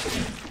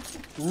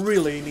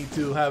 Really need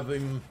to have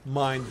in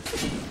mind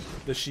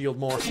the shield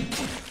more.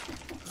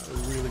 A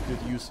really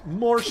good use.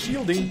 More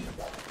shielding.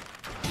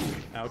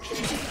 Ouch.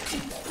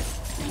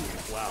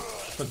 Wow.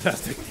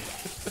 Fantastic.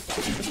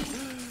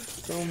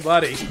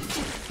 Somebody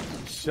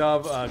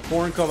shove a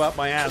corn cob up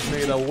my ass.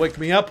 Maybe that'll wake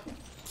me up.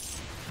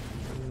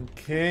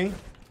 Okay.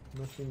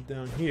 Nothing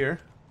down here.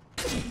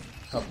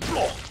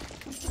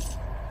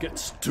 Get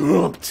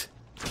stumped.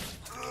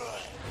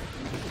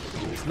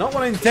 It's not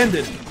what I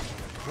intended.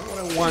 Not what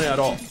I wanted at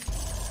all.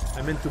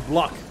 I meant to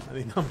block. I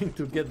did not mean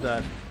to get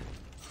that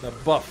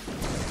buff.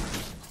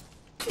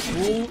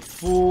 Full,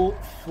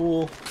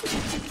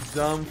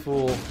 dumb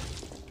fool.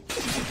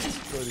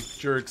 Bloody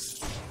jerks.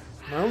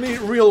 My only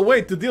real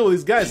way to deal with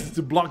these guys is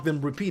to block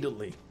them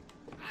repeatedly.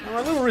 I'm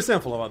a little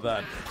resentful about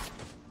that.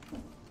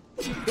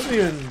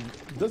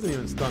 Doesn't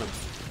even stun him.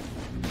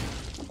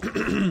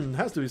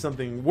 Has to be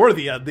something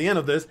worthy at the end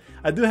of this.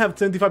 I do have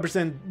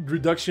 75%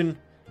 reduction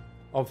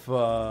of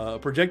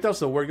projectiles,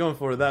 so we're going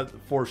for that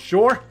for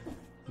sure.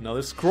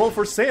 Another scroll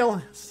for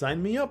sale.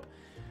 Sign me up.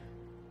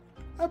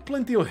 I have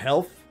plenty of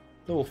health.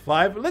 Level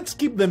 5. Let's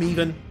keep them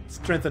even.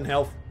 Strength and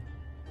health.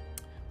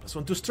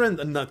 +1 to strength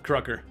and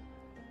Nutcracker.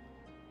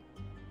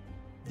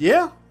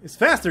 Yeah, it's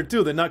faster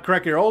too. The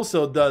Nutcracker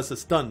also does a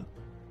stun.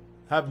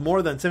 Have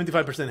more than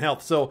 75%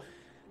 health. So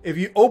if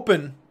you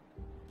open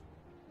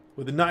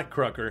with the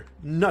Nutcracker,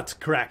 let's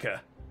go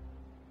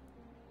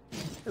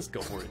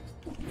for it.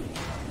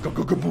 Go,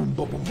 go, go, boom,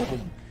 boom, boom, boom,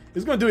 boom.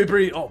 It's going to do a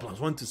pretty... Oh,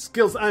 +1 to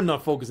skills. I'm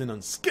not focusing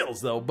on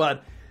skills though,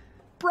 but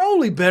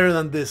probably better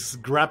than this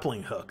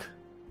grappling hook.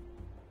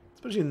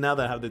 Especially now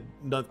that I have the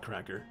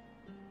Nutcracker.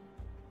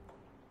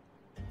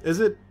 Is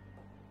it?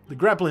 The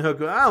grappling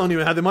hook, I don't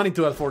even have the money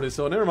to afford it,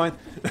 so never mind.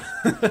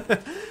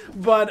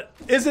 But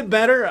is it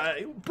better?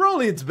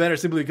 Probably it's better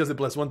simply because it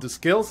 +1 to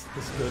skills.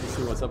 Let's go and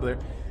see what's up there.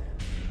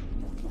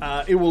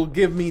 It will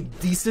give me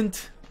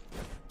decent.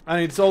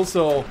 And it's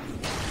also...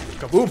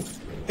 Kaboom!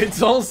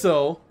 It's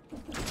also...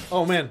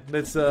 Oh man,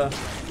 let's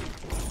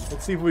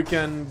see if we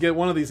can get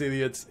one of these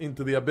idiots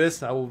into the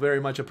abyss. I will very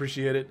much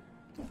appreciate it.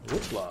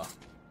 Whoopla.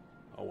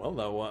 Oh well,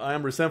 though, I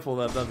am resentful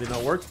that that did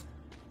not work.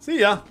 See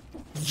ya,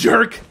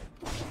 jerk!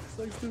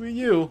 Sucks to be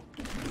you.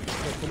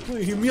 I'm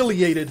completely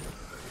humiliated.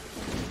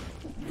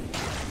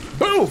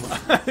 Boom!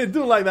 I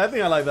do like that. I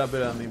think I like that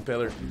better on the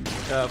Impaler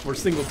for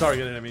single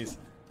target enemies.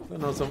 I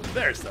don't know, so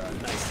there's a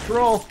nice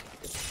scroll.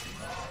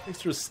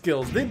 Extra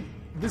skills.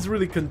 This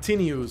really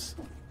continues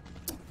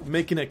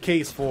making a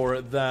case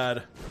for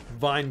that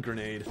vine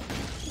grenade.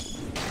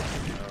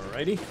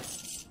 Alrighty.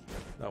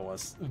 That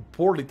was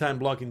poorly timed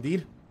block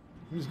indeed.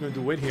 I'm just going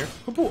to wait here.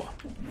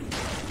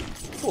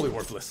 Totally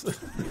worthless. Is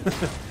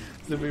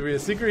there a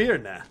secret here?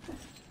 Nah.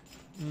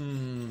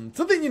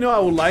 Something, you know, I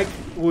would like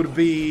would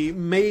be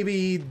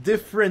maybe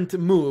different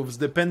moves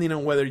depending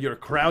on whether you're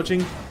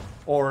crouching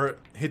or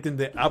hitting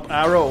the up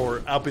arrow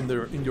or up in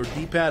your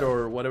D-pad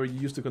or whatever you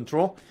use to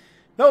control.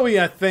 That would be,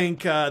 I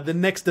think, the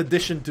next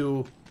addition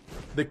to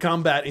the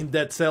combat in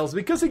Dead Cells,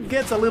 because it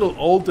gets a little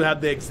old to have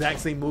the exact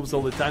same moves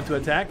all the time to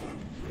attack.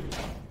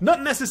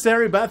 Not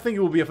necessary, but I think it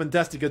will be a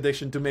fantastic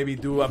addition to maybe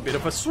do a bit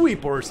of a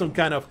sweep or some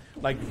kind of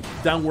like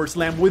downward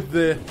slam with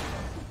the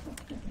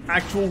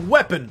actual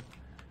weapon.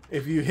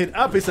 If you hit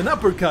up, it's an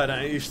uppercut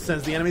and it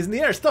sends the enemies in the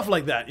air, stuff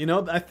like that, you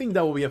know? I think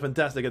that will be a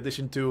fantastic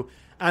addition to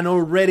an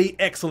already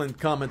excellent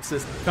combat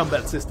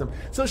system.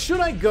 So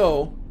should I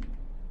go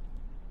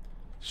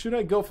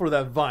for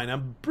that vine?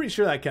 I'm pretty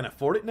sure I can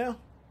afford it now.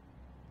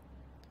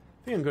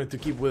 I think I'm going to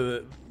keep with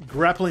a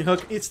grappling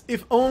hook. It's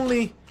if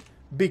only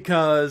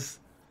because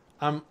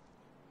I'm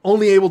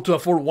only able to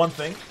afford one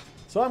thing.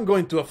 So I'm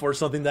going to afford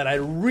something that I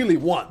really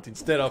want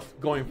instead of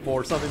going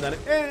for something that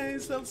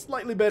is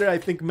slightly better. I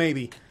think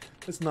maybe.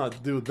 Let's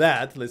not do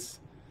that.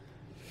 Let's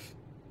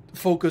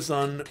focus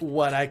on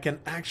what I can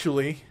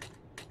actually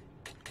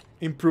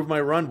improve my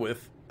run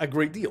with a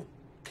great deal.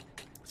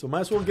 So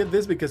might as well get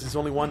this because it's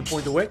only 1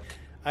 point away.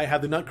 I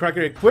have the Nutcracker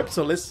equipped,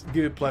 so let's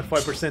give it plus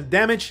 5%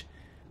 damage.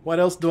 What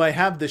else do I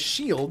have? The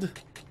shield.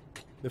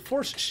 The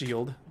force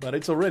shield, but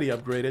it's already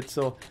upgraded,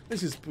 so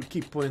let's just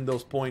keep putting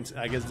those points.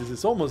 I guess this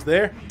is almost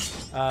there.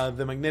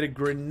 The magnetic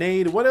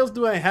grenade. What else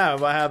do I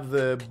have? I have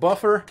the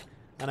buffer,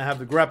 and I have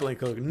the grappling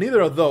hook. Neither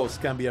of those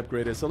can be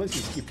upgraded, so let's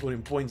just keep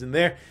putting points in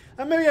there.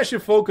 And maybe I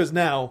should focus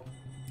now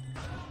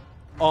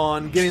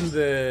on getting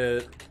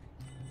the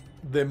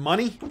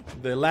money,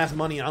 the last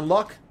money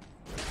unlock.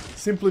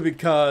 Simply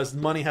because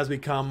money has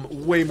become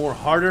way more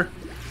harder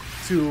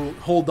to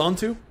hold on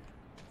to.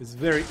 It's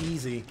very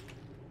easy.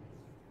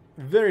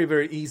 Very,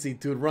 very easy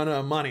to run out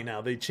of money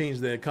now. They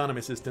changed the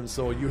economy system,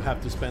 so you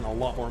have to spend a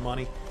lot more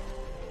money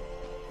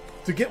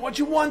to get what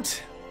you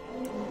want.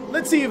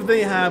 Let's see if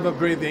they have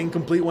upgraded the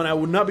incomplete one. I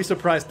would not be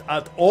surprised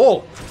at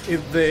all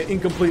if the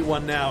incomplete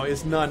one now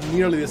is not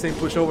nearly the same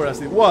pushover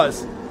as it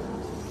was.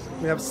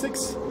 We have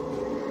 6.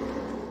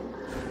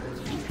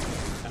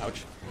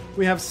 Ouch.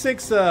 We have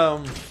 6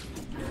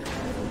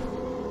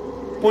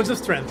 points of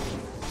strength.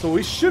 So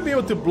we should be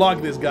able to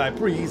block this guy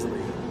pretty easily.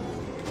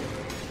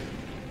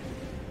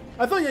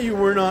 I thought that you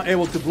were not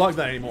able to block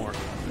that anymore.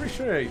 I'm pretty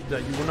sure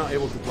that you were not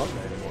able to block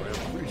that anymore.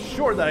 I'm pretty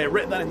sure that I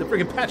read that in the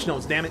freaking patch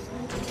notes, damn it.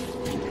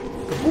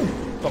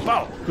 Kaboom!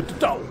 Ba-pow!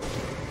 Ku-tu-tow!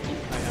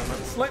 I am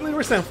slightly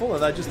resentful that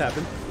that just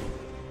happened.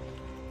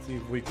 Let's see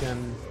if we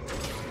can...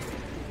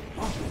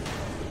 Oh.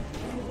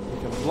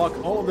 We can block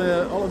all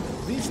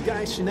of these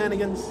guys'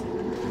 shenanigans.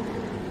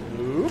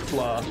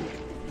 Oopla.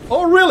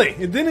 Oh, really?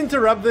 It didn't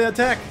interrupt the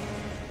attack.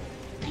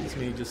 Let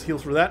me just heal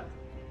through that.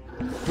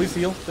 Please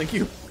heal. Thank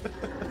you.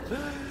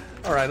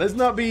 Alright, let's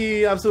not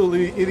be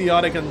absolutely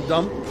idiotic and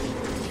dumb.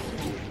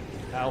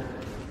 Ow.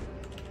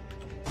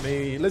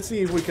 Maybe, let's see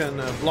if we can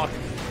block...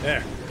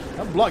 There.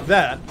 I'll block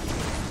that.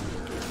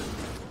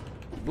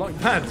 Block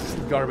that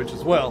garbage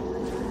as well.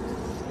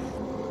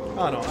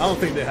 Oh no, I don't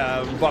think they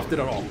have buffed it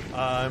at all.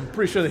 I'm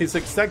pretty sure that it's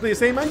exactly the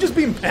same. I'm just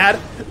being bad.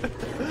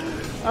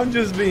 I'm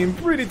just being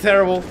pretty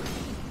terrible.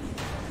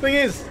 Thing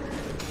is,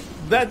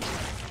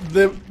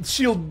 the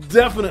shield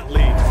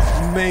definitely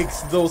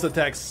makes those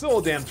attacks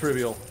so damn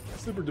trivial.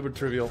 Super duper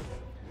trivial.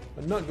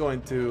 I'm not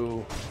going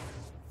to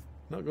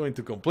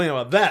complain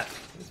about that,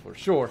 that's for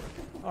sure.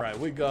 Alright,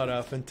 we got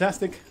a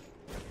fantastic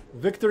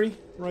victory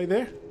right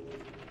there.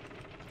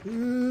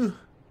 I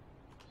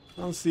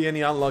don't see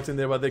any unlocks in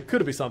there, but there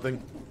could be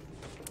something.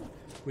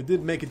 We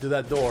did make it to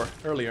that door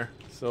earlier,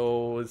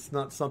 so it's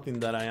not something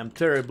that I am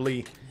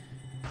terribly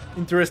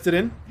interested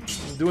in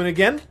doing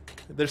again.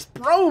 There's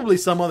probably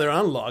some other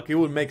unlock. It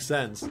would make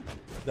sense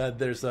that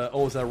there's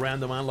always a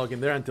random unlock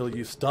in there until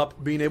you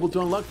stop being able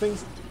to unlock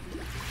things.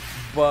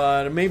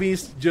 But maybe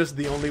it's just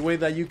the only way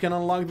that you can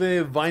unlock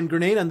the vine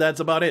grenade, and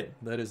that's about it.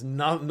 That is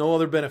no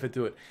other benefit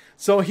to it.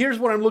 So here's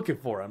what I'm looking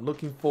for. I'm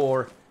looking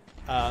for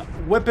a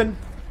weapon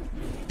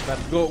that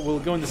will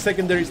go in the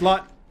secondary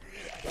slot.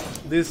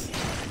 This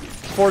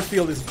force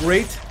field is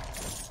great.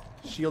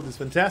 Shield is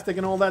fantastic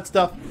and all that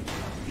stuff.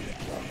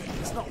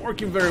 It's not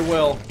working very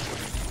well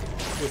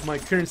with my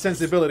current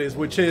sensibilities,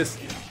 which is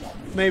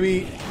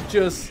maybe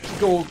just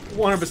go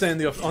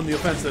 100% on the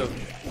offensive.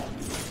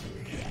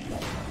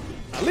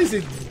 At least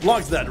it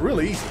blocks that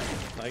really easy.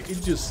 Like,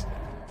 it just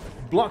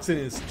blocks it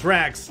in its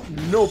tracks,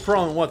 no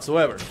problem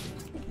whatsoever.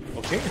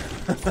 Okay,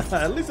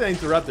 at least I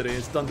interrupted it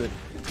and stunned it.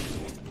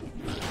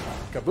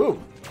 Kaboom!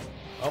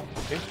 Oh,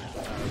 okay.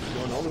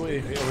 Going all the way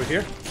over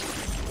here.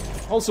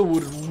 Also,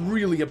 would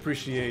really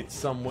appreciate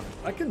someone.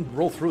 I can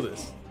roll through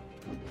this.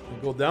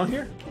 And go down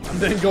here and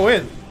then go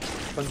in.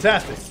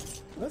 Fantastic.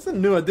 That's a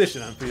new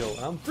addition, I feel.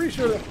 I'm pretty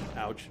sure that.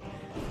 Ouch.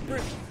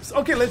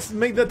 Okay, let's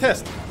make the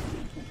test.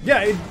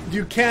 Yeah,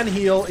 you can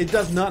heal. It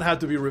does not have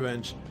to be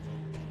revenge.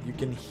 You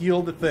can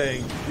heal the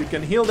thing. You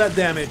can heal that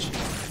damage,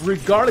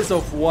 regardless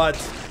of what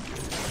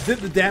did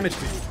the damage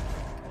to you.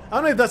 I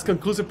don't know if that's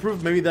conclusive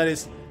proof. Maybe that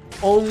is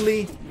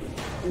only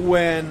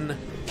when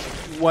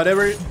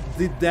whatever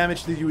did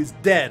damage to you is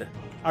dead,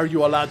 are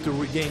you allowed to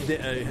regain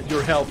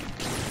your health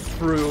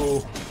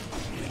through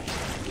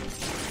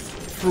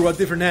a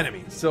different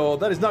enemy. So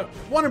that is not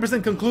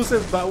 100%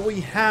 conclusive, but we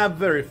have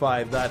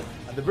verified that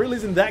at the very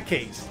least in that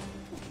case,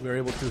 we are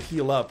able to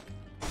heal up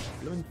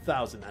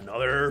 11,000.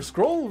 Another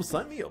scroll,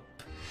 sign me up.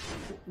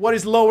 What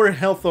is lower,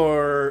 health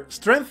or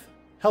strength?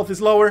 Health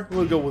is lower,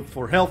 we'll go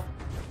for health.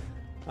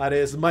 That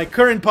is my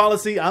current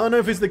policy. I don't know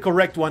if it's the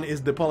correct one,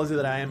 is the policy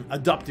that I am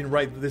adopting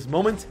right this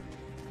moment.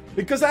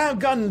 Because I have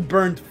gotten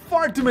burned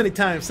far too many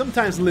times,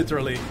 sometimes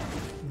literally,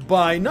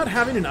 by not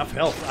having enough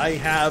health. I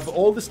have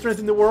all the strength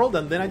in the world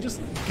and then I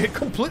just get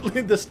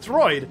completely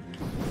destroyed.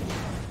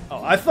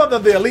 Oh, I thought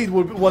that the elite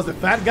was the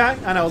fat guy,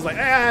 and I was like,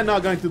 I'm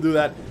not going to do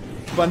that.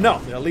 But no,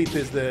 the elite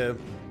is the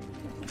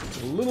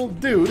little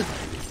dude.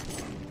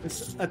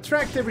 Let's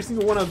attract every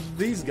single one of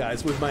these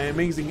guys with my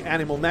amazing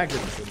animal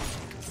magnetism.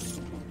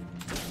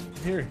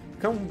 Here,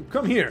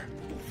 come here,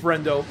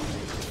 friendo.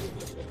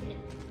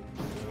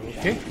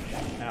 Okay,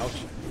 ouch.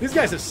 These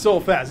guys are so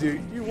fast.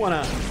 You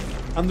wanna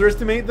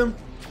underestimate them?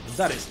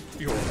 That is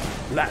your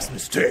last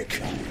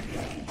mistake.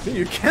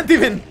 You can't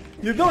even.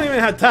 You don't even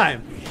have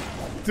time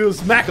to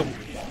smack them.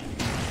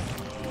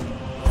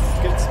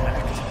 Get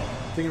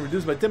smacked. Thing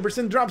reduced by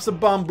 10%, drops a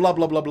bomb, blah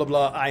blah blah blah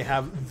blah. I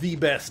have the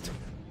best,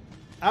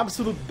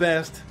 absolute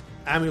best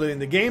amulet in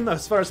the game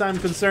as far as I'm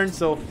concerned,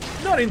 so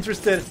not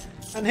interested.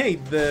 And hey,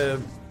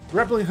 the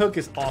grappling hook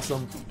is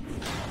awesome.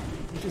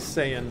 I'm just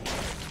saying,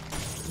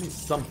 I need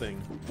something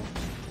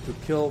to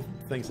kill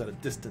things at a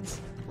distance.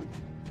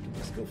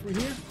 Let's go through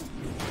here.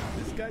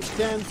 This guy's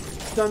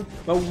stunned,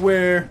 but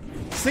where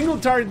single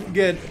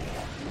target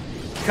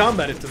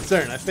combat is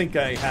concerned, I think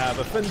I have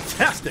a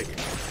fantastic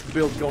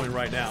build going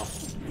right now.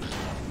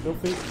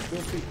 Filthy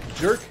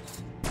jerk.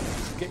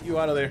 Let's get you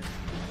out of there.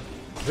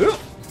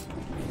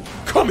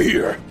 Come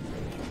here!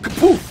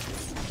 Kapoof!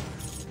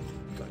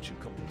 Got you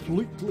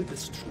completely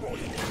destroyed.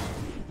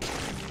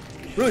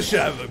 Really should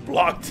have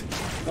blocked.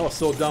 That was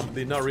so dumb.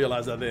 Did not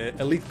realize that the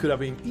elite could have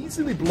been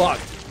easily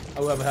blocked.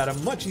 I would have had a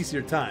much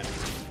easier time.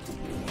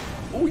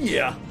 Oh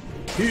yeah!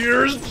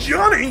 Here's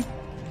Johnny!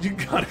 You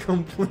got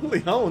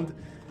completely owned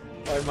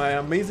by my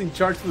amazing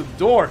charge to the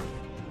door.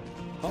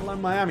 Hotline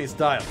Miami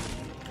style.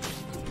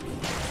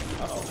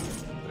 Uh-oh.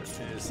 There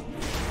is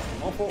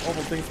awful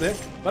things there.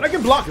 But I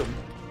can block them.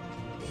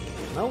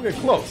 Now we'll get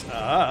close.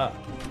 Ah!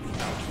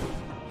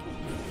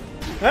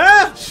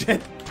 Ah!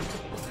 Shit!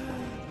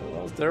 Oh,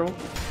 that was terrible.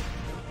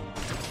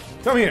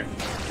 Come here.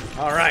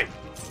 Alright.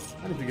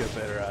 I need to get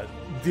better at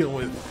dealing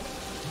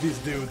with these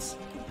dudes.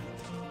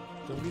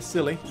 Don't be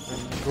silly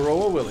and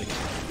grow a willy.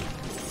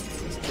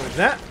 Like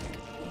that,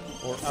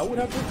 or I would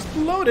have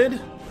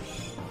exploded.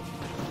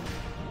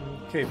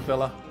 Okay,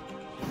 fella.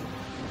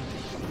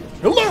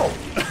 Hello!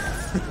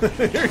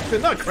 Here's the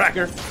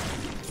nutcracker.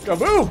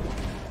 Kaboom!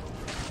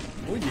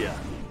 Oh yeah.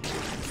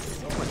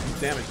 So much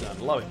damage done.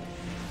 Love it.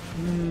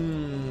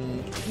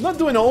 Not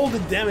doing all the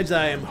damage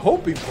I am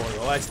hoping for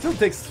though. It still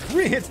takes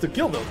 3 hits to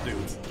kill those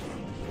dudes.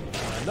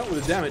 Not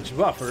with a damage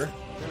buffer.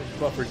 Damage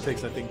buffer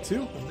takes I think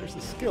 2. And there's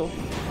a skill.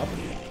 Up.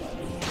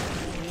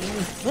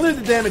 Well,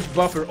 the damage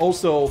buffer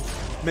also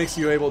makes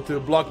you able to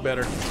block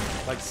better.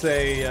 Like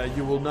say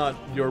you will not,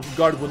 your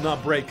guard will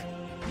not break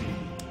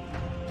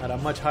at a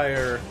much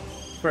higher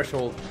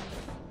threshold.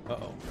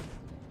 Uh-oh.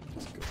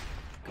 Just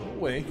go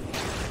away.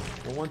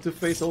 Don't want to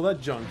face all that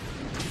junk.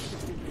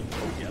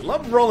 Oh yeah,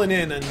 love rolling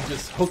in and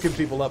just hooking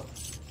people up.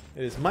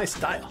 It is my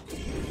style.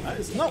 That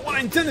is not what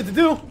I intended to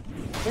do.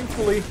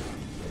 Thankfully,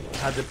 I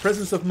had the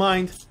presence of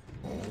mind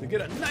to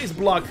get a nice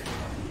block.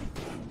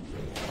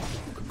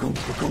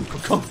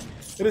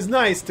 It is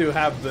nice to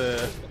have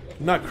the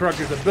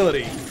Nutcracker's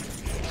ability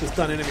to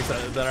stun enemies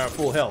that are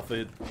full health.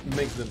 It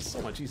makes them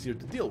so much easier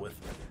to deal with.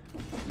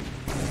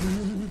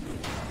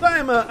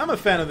 I'm a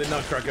fan of the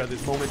Nutcracker at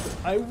this moment.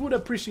 I would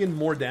appreciate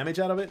more damage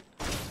out of it.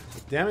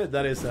 Damn it,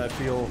 that is, I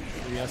feel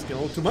we're asking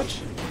a little too much.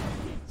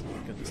 So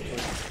we can destroy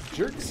these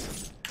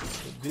jerks.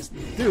 This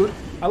dude,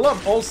 I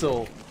love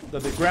also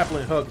that the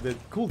grappling hook, the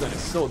cooldown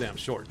is so damn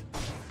short.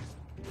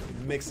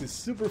 It makes it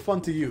super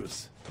fun to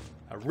use.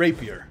 A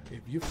rapier.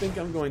 If you think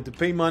I'm going to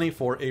pay money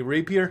for a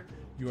rapier,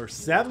 you are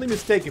sadly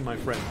mistaken, my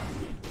friend.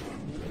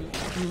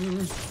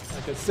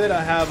 Like I said,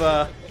 I have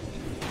a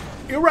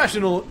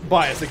irrational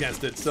bias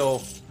against it,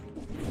 so...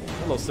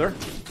 Hello, sir.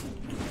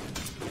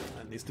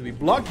 That needs to be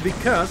blocked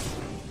because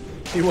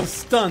he was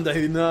stunned that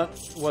he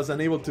was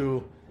unable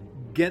to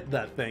get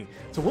that thing.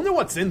 So I wonder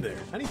what's in there.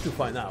 I need to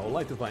find out. I would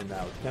like to find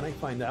out. Can I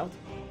find out?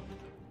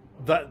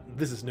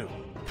 This is new.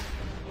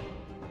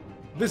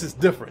 This is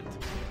different.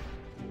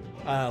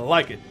 I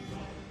like it.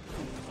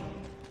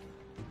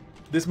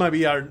 This might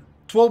be our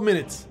 12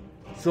 minutes.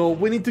 So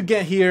we need to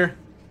get here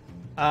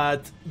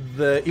at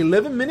the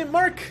 11-minute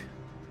mark.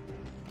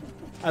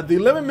 At the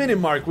 11-minute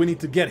mark, we need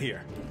to get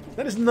here.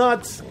 That is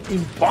not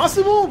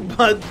impossible,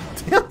 but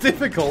damn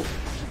difficult.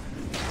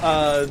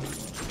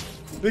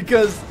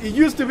 Because it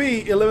used to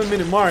be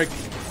 11-minute mark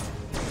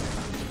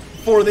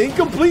for the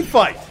incomplete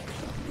fight.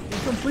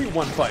 Incomplete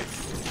one fight.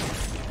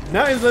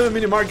 Now it's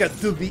 11-minute mark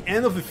to the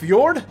end of the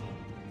fjord?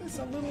 That's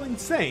a little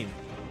insane.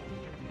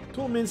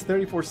 12 minutes,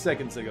 34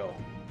 seconds ago.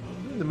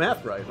 I'm doing the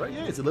math right?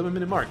 Yeah, it's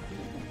 11-minute mark.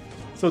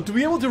 So to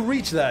be able to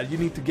reach that, you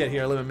need to get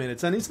here 11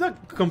 minutes. And it's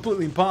not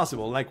completely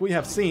impossible. Like we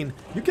have seen,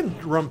 you can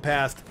run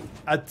past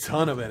a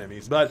ton of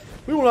enemies. But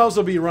we will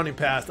also be running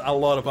past a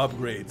lot of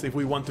upgrades if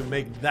we want to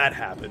make that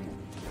happen.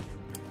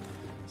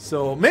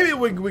 So maybe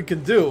what we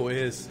can do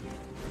is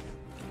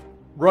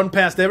run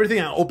past everything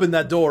and open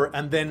that door.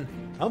 And then,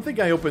 I don't think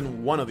I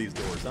opened one of these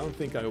doors. I don't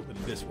think I opened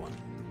this one.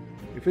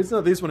 If it's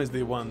not this one, it's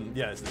the one.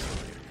 Yeah, it's this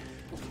one here.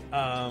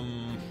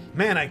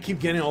 Man, I keep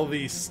getting all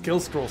these skill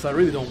scrolls. I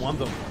really don't want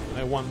them.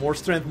 I want more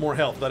strength, more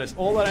health. That is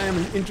all that I am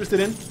interested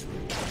in.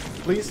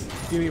 Please,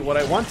 give me what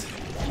I want.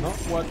 Not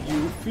what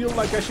you feel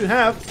like I should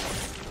have.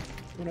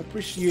 I would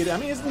appreciate it. I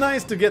mean, it's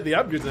nice to get the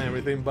upgrades and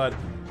everything, but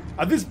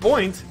at this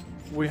point,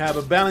 we have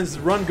a balanced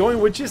run going,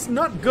 which is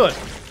not good.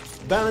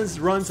 Balanced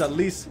runs, at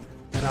least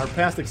in our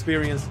past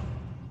experience,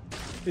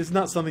 is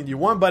not something you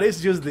want, but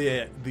it's just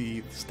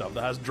the stuff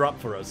that has dropped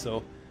for us,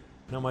 so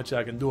not much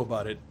I can do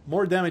about it.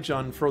 More damage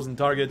on frozen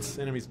targets.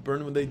 Enemies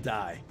burn when they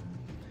die.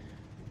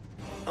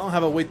 I don't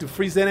have a way to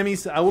freeze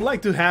enemies. I would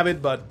like to have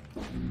it, but I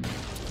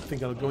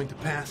think I'm going to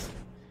pass.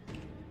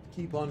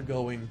 Keep on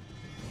going.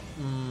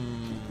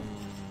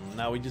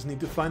 Now we just need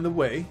to find the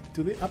way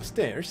to the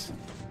upstairs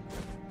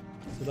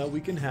so that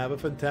we can have a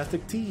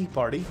fantastic tea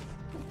party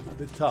at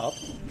the top.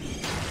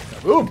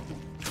 Boom!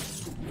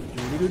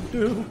 At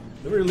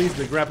the very least,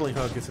 the grappling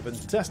hook is a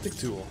fantastic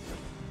tool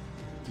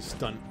to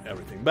stun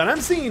everything. But I'm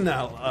seeing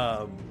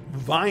now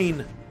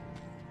vine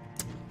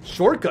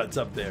shortcuts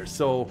up there,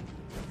 so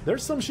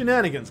there's some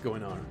shenanigans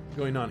going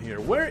on here.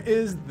 Where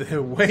is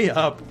the way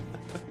up?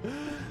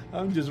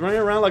 I'm just running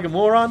around like a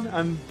moron.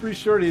 I'm pretty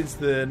sure it's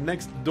the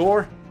next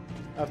door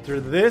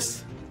after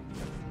this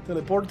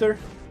teleporter.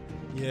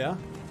 Yeah,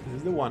 this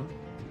is the one.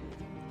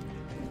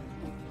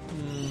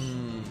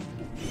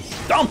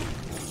 Stomp!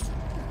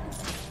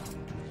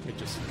 You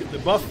just get the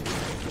buff.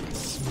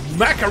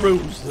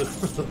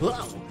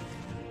 Smackaroos!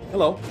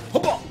 Hello.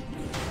 Hoppa!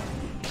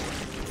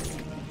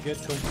 Get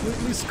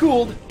completely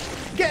schooled.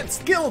 Get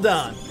skilled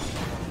on.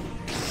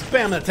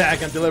 Spam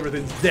attack until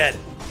everything's dead.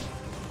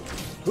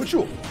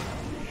 Hoochoo!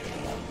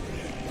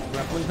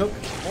 Grappling hook.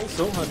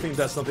 Also, I think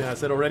that's something I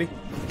said already.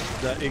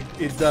 That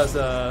it does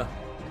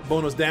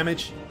bonus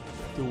damage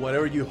to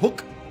whatever you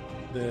hook.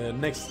 The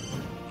next.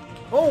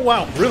 Oh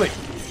wow! Really?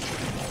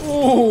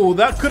 Ooh,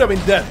 that could have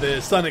been death.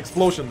 The sun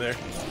explosion there,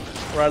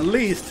 or at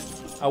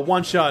least a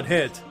one-shot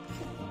hit.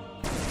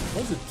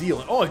 What's the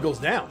deal? Oh, it goes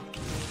down.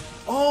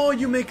 Oh,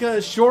 you make a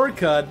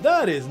shortcut.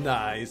 That is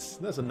nice.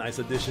 That's a nice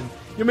addition.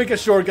 You make a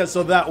shortcut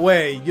so that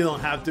way you don't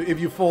have to. If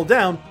you fall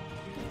down,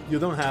 you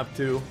don't have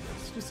to.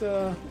 It's just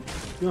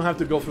you don't have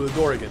to go through the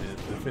door again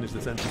to finish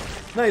the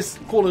sentence. Nice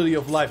quality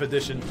of life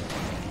addition.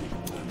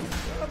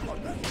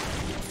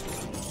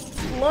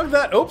 Log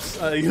that.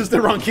 Oops, I used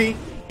the wrong key.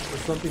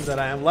 It's something that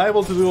I am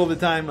liable to do all the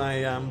time.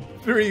 I am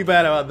pretty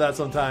bad about that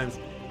sometimes.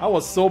 I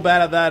was so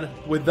bad at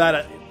that with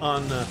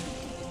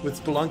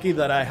Spelunky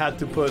that I had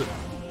to put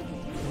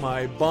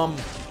my bomb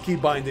key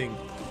binding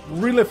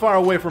really far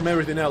away from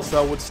everything else,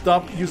 so I would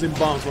stop using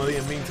bombs when I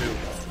didn't mean to.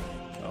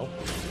 So,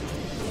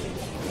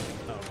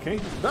 Okay,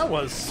 that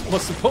was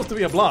supposed to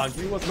be a block.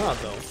 It was not,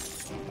 though.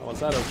 I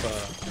was out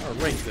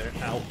of range there.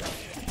 Ow.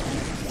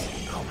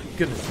 Oh my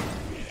goodness.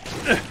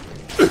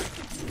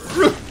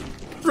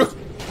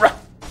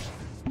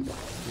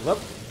 Give up.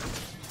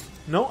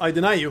 No, I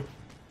deny you.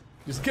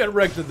 Just get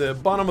wrecked at the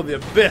bottom of the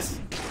abyss.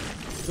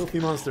 Filthy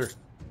monster.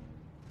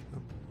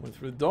 Went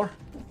through the door.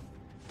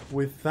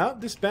 Without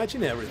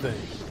dispatching everything.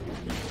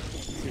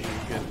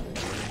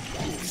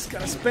 He's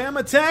gotta spam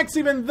attacks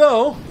even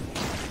though...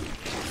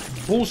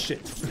 Bullshit.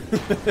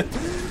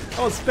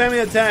 I was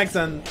spamming attacks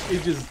and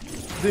it just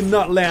did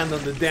not land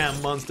on the damn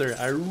monster.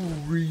 I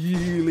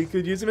really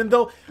could use him, even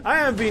though I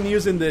have been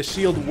using the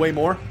shield way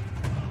more.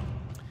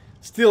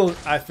 Still,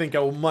 I think I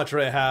would much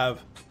rather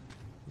have...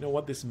 You know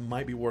what? This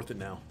might be worth it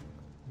now.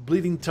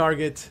 Bleeding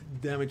target,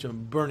 damage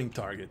on burning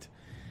target.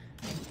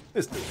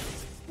 Let's do it.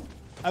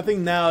 I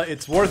think now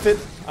it's worth it.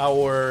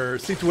 Our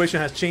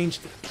situation has changed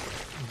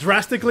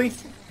drastically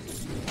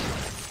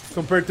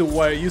compared to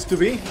what it used to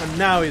be, and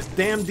now it's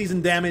damn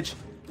decent damage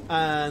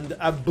and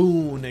a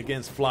boon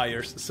against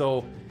flyers.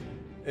 So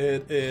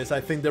it is,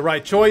 I think, the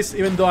right choice,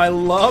 even though I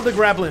love the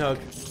grappling hook.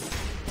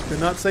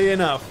 Could not say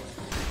enough.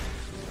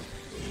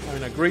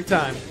 Having a great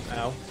time.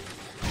 Ow.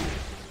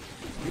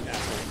 You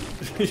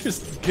asshole. You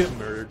just get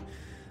murdered.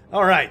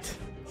 Alright,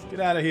 let's get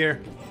out of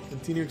here.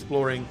 Continue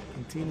exploring.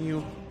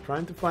 Continue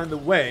trying to find the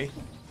way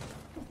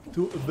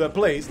to the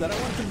place that I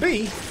want to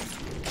be.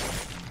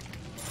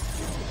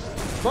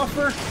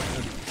 Buffer.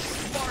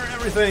 Bar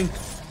everything.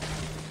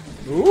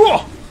 Ooh!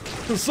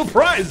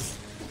 Surprise!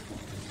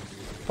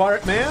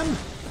 Pirate man.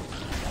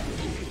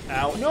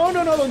 Ow. No,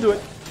 no, no, don't do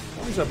it.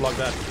 At least I blocked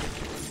that.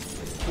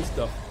 This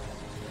stuff.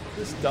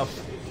 This stuff.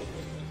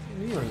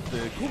 You know,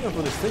 the cooldown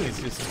for this thing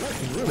is just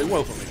working really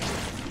well for me.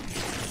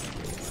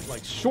 It's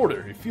like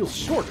shorter. It feels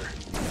shorter.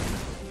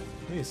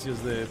 It's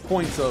just the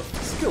points of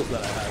skills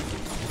that I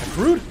have.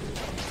 Accrued?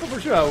 Oh, for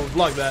sure I would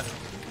block that.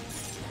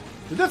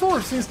 The Death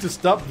Orb seems to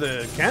stop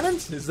the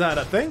cannons? Is that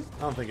a thing?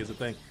 I don't think it's a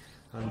thing.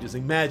 I'm just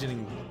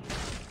imagining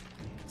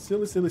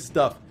silly, silly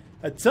stuff.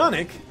 A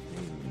tonic?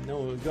 No,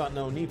 we've got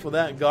no need for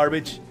that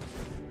garbage.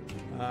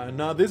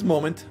 Not this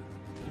moment.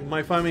 You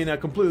might find me in a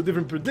completely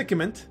different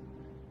predicament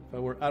if I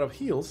were out of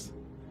heals.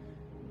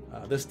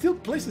 There's still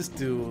places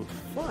to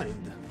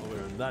find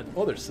over on that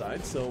other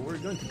side, so we're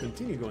going to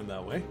continue going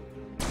that way.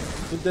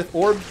 The Death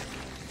Orb,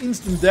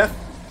 instant death.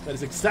 That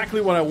is exactly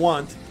what I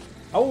want.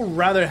 I would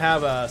rather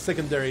have a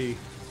secondary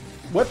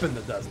weapon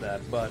that does that,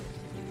 but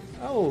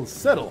I'll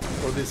settle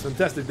for this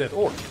fantastic Death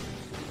Orb.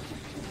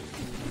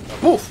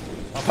 Poof!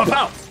 Pow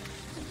pow!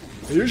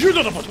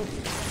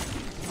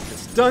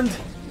 Stunned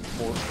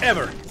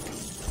forever.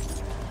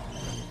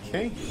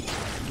 Okay.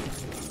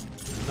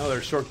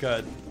 Another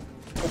shortcut.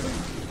 Open.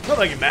 Not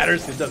like it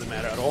matters. It doesn't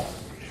matter at all.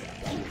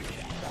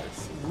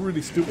 It's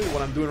really stupid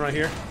what I'm doing right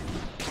here.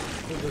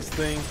 This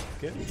thing,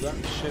 get that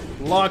shit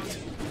locked.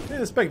 I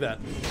didn't expect that.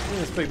 I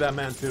didn't expect that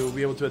man to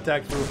be able to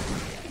attack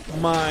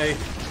through my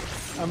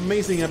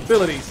amazing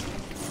abilities.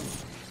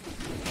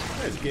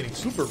 It's getting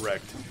super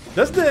wrecked.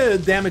 Does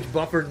the damage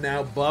buffer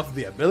now buff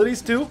the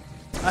abilities too?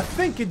 I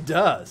think it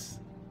does.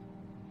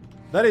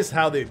 That is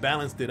how they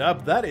balanced it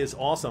up. That is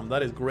awesome.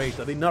 That is great.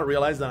 I did not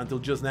realize that until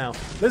just now.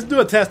 Let's do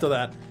a test of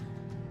that.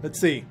 Let's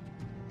see.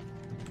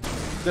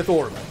 Death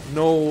Orb.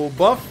 No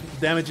buff.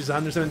 Damage is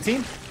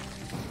 117.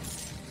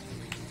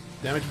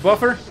 Damage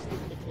buffer.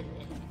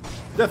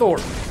 Death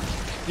Orb.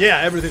 Yeah,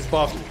 everything's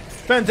buffed.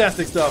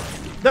 Fantastic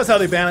stuff. That's how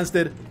they balanced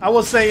it. I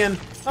was saying,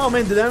 oh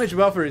man, the damage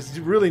buffer is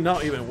really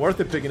not even worth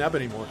it picking up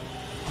anymore.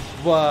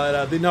 But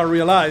I did not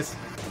realize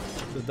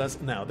that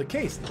that's now the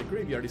case. The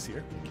graveyard is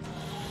here.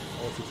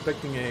 I was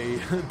expecting a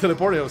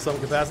teleporting of some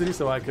capacity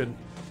so I could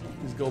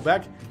just go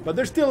back. But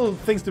there's still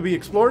things to be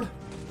explored.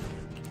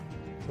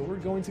 So we're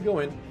going to go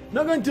in.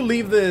 Not going to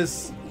leave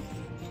this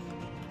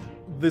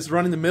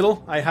run in the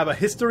middle. I have a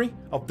history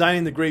of dying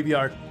in the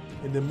graveyard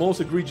in the most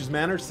egregious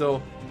manner,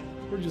 so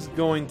we're just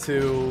going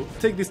to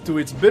take this to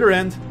its bitter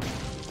end,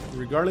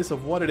 regardless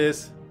of what it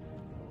is.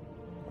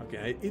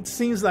 Okay, it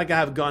seems like I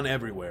have gone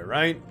everywhere,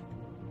 right?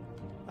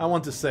 I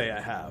want to say I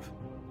have.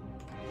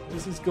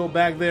 Let's just go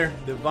back there.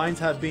 The vines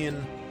have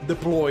been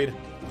deployed,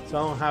 so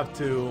I don't have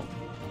to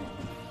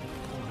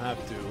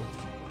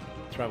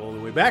travel all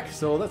the way back,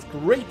 so that's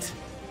great.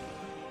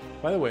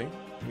 By the way,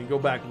 let me go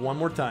back one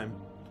more time.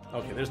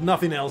 Okay, there's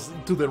nothing else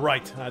to the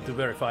right. I had to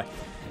verify.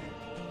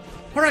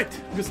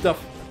 Alright, good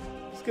stuff.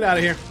 Let's get out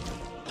of here.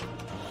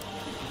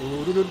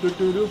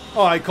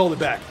 Oh, I called it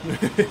back.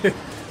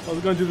 I was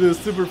going to do a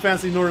super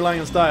fancy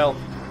Northern style.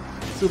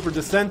 Super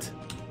descent.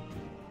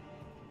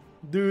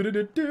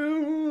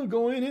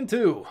 Going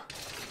into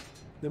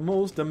the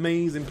most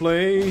amazing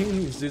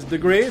place is the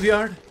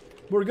graveyard.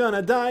 We're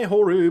gonna die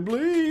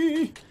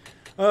horribly.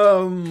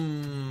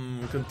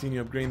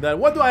 Continue upgrading that.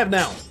 What do I have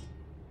now?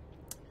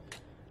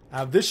 I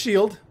have this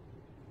shield,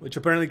 which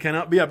apparently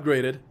cannot be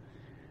upgraded.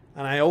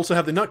 And I also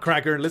have the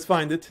Nutcracker. Let's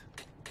find it.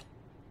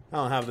 I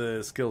don't have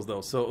the skills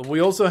though. So we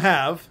also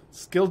have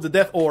skills, the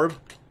Death Orb.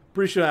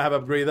 Pretty sure I have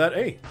upgraded that.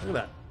 Hey, look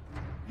at that.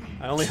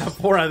 I only have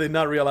 4. I did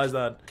not realize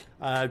that.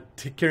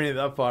 carrying it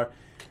that far.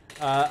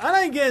 And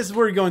I guess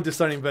we're going to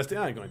start investing.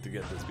 I'm going to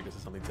get this because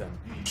it's only 10.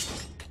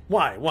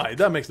 Why? Why?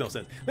 That makes no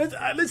sense.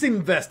 Let's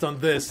invest on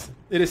this.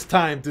 It is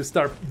time to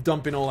start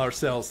dumping all our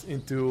cells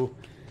into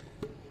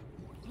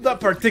that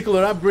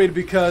particular upgrade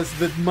because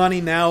the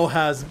money now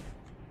has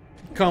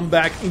come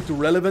back into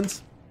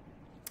relevance.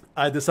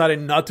 I decided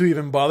not to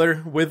even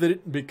bother with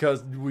it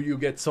because you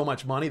get so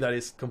much money that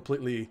is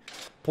completely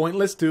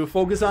pointless to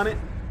focus on it.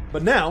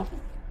 But now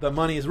the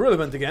money is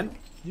relevant again.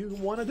 You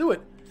want to do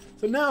it.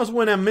 So now is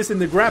when I'm missing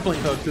the grappling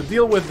hook to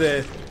deal with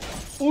the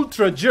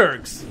ultra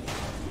jerks.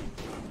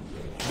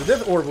 The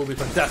Death Orb will be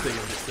fantastic in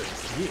this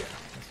thing. Yeah.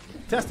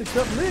 Fantastic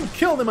stuff. And then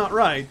kill them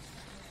outright.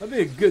 That'd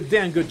be a good,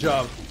 damn good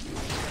job.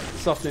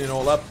 Softening it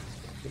all up.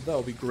 But that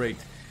would be great.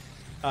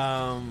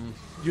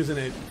 Using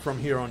it from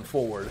here on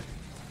forward.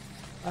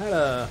 I had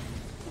a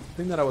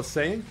thing that I was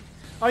saying.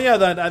 Oh yeah,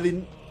 that I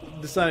didn't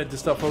decided to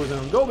stop focusing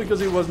on gold because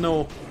it was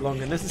no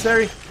longer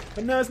necessary.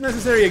 But now it's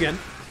necessary again.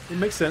 It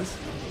makes sense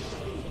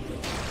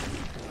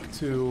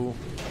to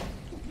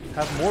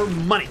have more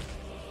money.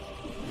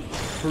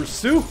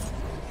 Pursue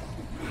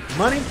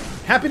money,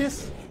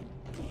 happiness.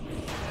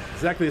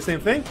 Exactly the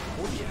same thing.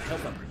 Oh yeah,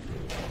 health upgrade.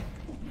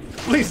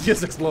 Please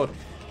just explode.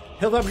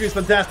 Health upgrade is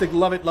fantastic.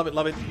 Love it, love it,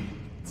 love it.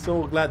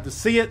 So glad to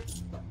see it.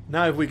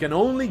 Now if we can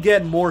only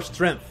get more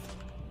strength,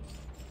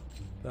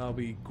 that'll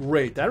be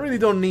great. I really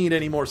don't need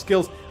any more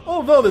skills.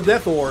 Although the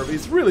Death Orb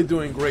is really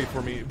doing great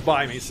for me,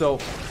 by me. So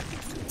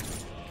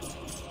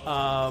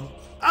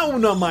I will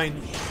not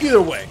mind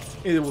either way.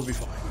 It will be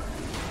fine.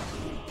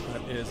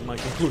 That is my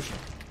conclusion.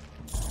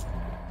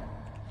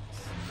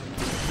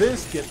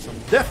 This, get some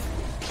death.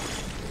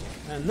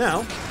 And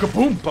now,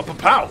 kaboom,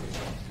 pow.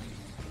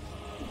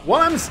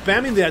 While I'm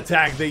spamming the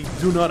attack, they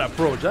do not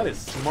approach. That is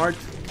smart.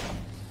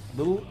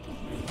 Little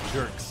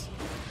jerks.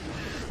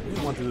 I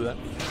didn't want to do that.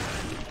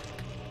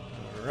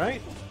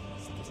 Alright.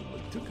 This doesn't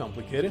look too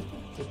complicated.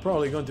 We're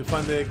probably going to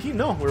find the key.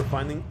 No, we're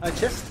finding a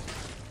chest.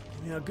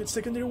 Give me a good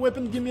secondary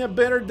weapon. Give me a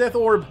better Death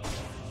Orb.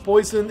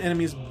 Poison,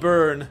 enemies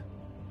burn.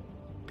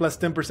 Plus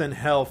 10%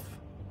 health.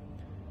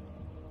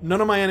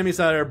 None of my enemies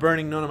are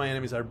burning. None of my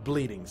enemies are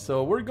bleeding.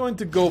 So we're going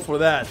to go for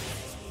that.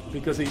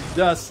 Because it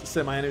does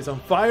set my enemies on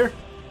fire.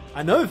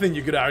 Another thing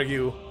you could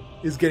argue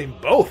is getting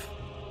both.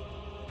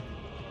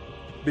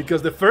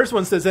 Because the first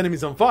one sets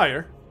enemies on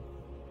fire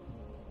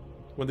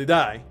when they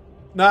die.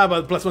 Nah,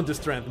 but +1 to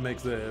strength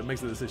makes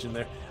the decision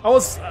there. I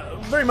was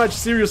very much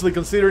seriously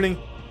considering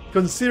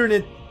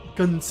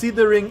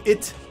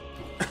it,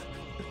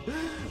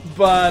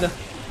 but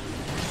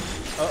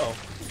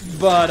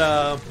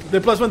the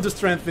 +1 to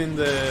strength in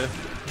the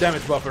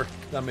damage buffer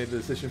that made the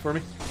decision for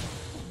me.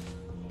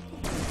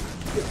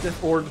 Get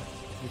Death Orb,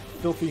 you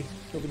filthy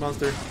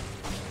monster.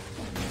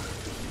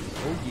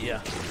 Oh yeah.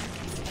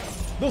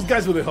 Those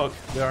guys with the hook,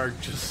 they are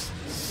just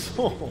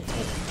so...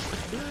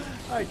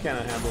 I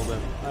cannot handle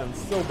them. I'm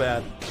so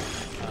bad.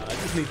 I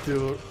just need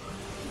to...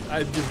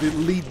 I just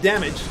lead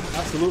damage,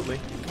 absolutely.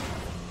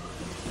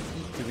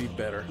 Need to be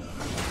better.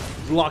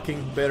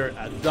 Blocking better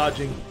at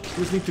dodging.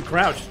 Just need to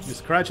crouch.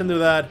 Just crouch under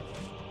that.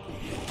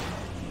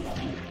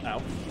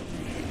 Ow.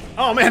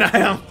 Oh man, I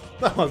am!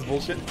 That was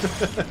bullshit.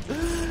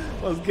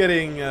 I was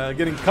getting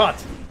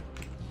caught.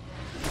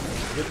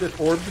 Get that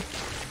orb.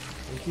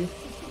 Thank you.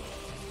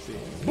 Let's see.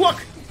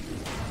 Block!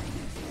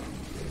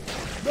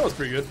 That was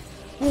pretty good.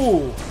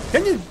 Ooh.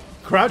 Can you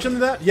crouch under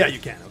that? Yeah, you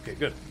can. Okay,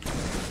 good.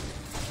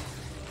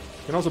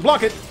 You can also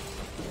block it.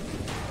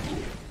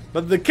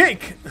 But the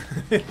kick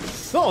is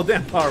so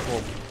damn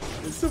powerful.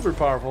 It's super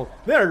powerful.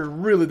 They're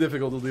really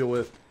difficult to deal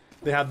with.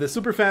 They have the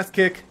super fast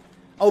kick.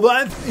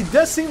 Although it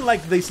does seem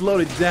like they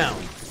slowed it down.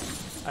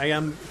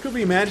 Could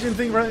be imagining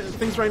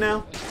things right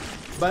now.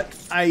 But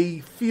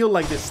I feel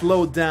like they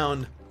slowed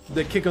down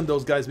the kick on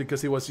those guys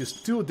because it was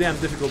just too damn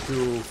difficult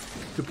to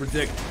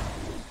predict.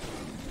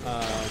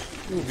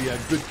 It would be a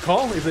good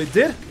call if they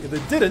did. If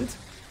they didn't,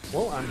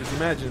 well, I'm just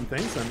imagining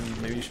things,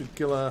 and maybe you should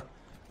call out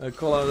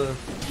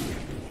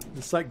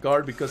the sight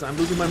guard because I'm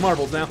losing my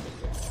marbles now.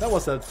 That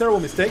was a terrible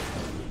mistake.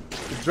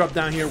 To drop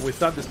down here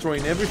without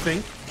destroying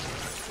everything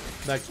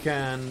that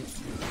can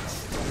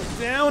slow it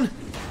down.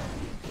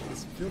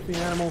 This filthy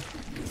animal.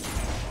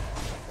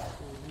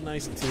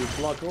 Nice to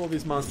block all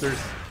these monsters.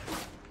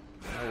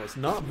 I was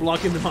not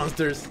blocking the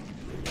monsters.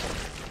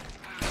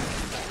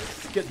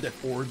 Let's get that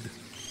orb.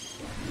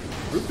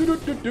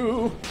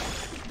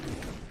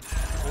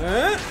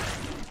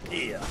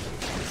 Yeah,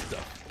 good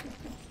stuff.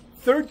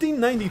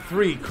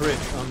 1393 crit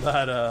on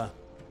that. I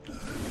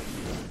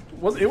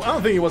don't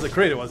think it was a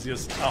crit. It was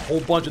just a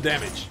whole bunch of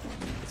damage.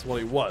 That's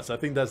what it was. I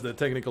think that's the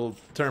technical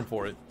term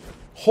for it.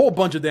 Whole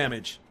bunch of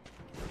damage.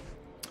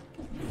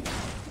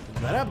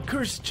 That up,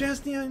 cursed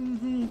chest. Yeah,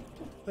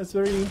 that's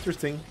very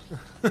interesting.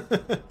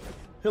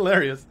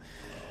 Hilarious.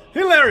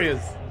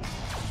 Hilarious.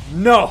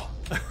 No,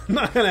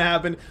 not gonna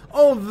happen.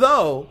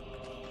 Although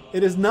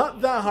it is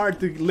not that hard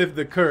to lift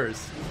the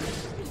curse.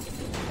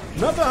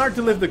 Not that hard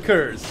to lift the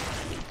curse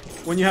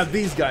when you have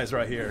these guys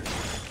right here.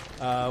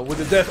 With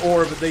the Death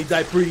Orb, they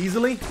die pretty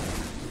easily.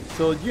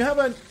 So you have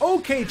an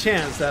okay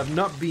chance of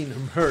not being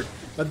hurt.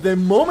 But the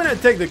moment I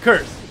take the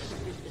curse,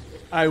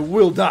 I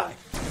will die.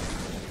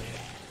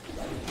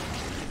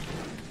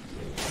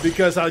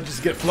 Because I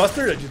just get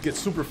flustered, I just get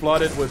super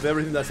flooded with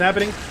everything that's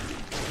happening.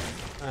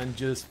 And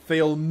just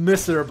fail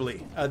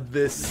miserably at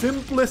the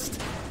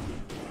simplest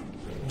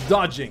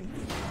dodging.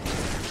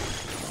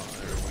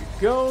 There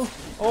we go.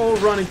 Oh,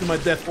 run into my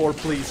death orb,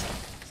 please.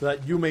 So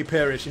that you may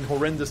perish in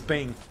horrendous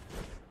pain.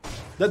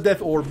 That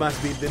death orb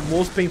must be the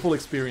most painful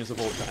experience of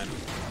all time.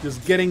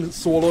 Just getting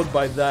swallowed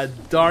by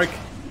that dark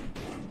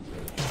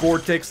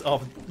vortex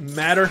of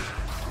matter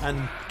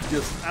and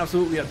just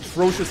absolutely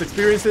atrocious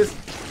experiences.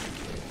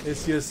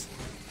 It's just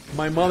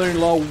my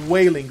mother-in-law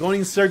wailing,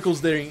 going in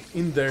circles there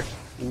in there,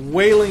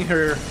 wailing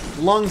her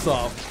lungs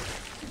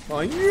off.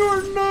 Like,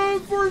 you're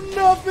not for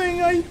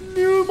nothing. I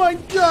knew my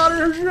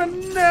daughter should have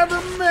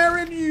never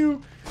married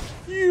you.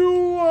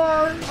 You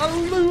are a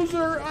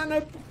loser and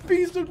a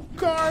piece of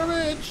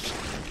garbage.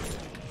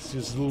 It's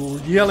just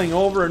yelling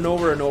over and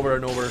over and over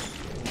and over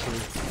until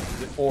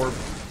the orb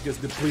gets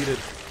depleted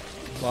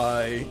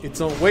by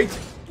its own weight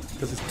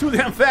because it's too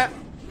damn fat.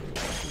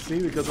 See,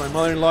 because my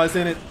mother-in-law is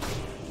in it.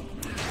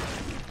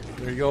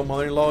 There you go,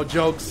 mother-in-law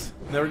jokes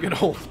never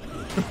get old.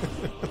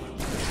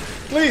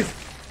 Please,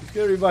 let's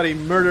get everybody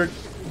murdered.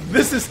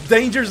 This is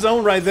danger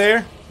zone right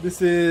there.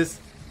 This is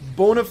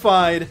bona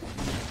fide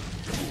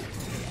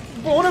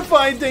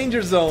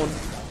danger zone.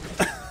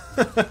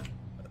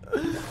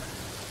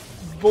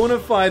 Bona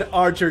fide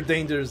archer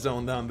danger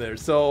zone down there.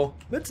 So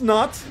let's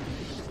not.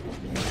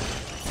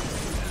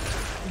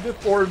 The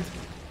orb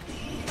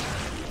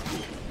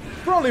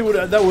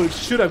probably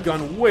should have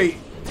gone way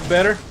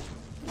better.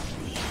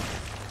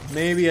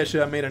 Maybe I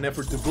should have made an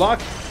effort to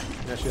block.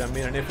 I should have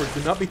made an effort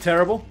to not be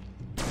terrible.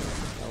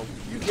 Well,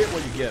 you get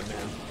what you get,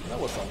 man. That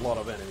was a lot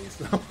of enemies.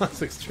 That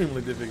was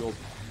extremely difficult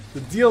to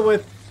deal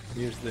with.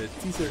 Here's the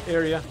teaser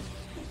area.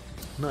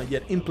 Not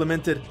yet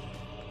implemented.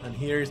 And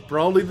here's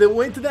probably the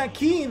way to that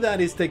key that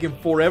is taking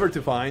forever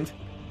to find.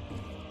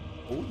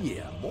 Oh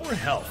yeah, more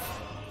health.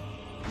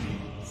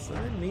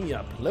 Sign me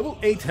up. Level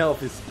 8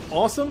 health is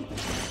awesome.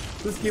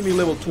 Just give me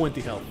level 20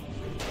 health.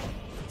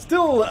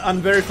 Still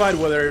unverified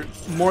whether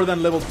more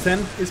than level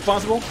 10 is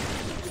possible.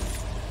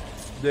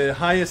 The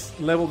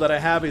highest level that I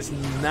have is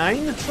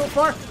 9 so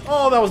far.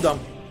 Oh, that was dumb.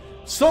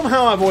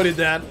 Somehow I avoided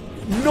that.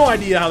 No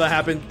idea how that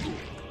happened.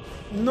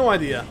 No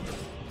idea.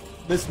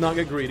 Let's not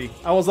get greedy.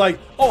 I was like,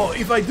 oh,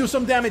 if I do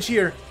some damage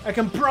here, I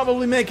can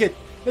probably make it.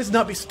 Let's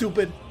not be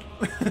stupid.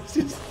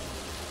 Just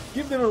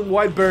give them a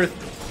wide berth.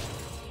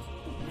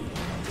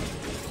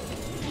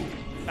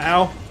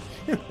 Ow.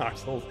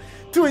 Arseholes.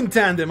 Two in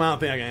tandem, I don't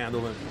think I can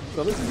handle them.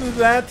 So let's do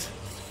that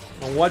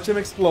and watch them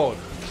explode.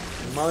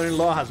 My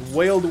mother-in-law has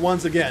wailed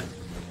once again.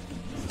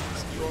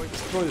 Destroy,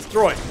 destroy,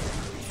 destroy.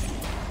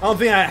 I don't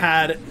think I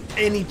had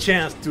any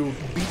chance to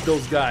beat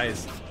those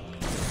guys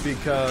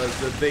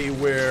because they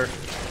were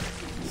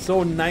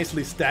so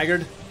nicely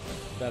staggered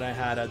that I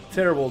had a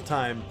terrible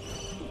time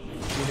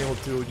being able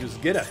to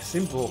just get a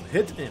simple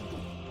hit in.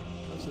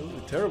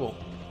 Absolutely terrible.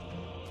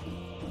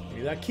 Give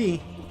me that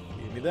key.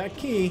 Give me that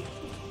key.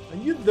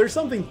 And there's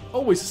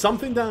always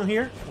something down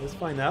here. Let's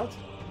find out.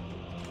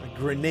 A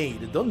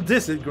grenade. Don't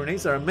diss it.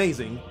 Grenades are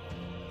amazing.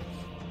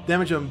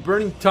 Damage on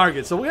burning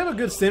targets. So we have a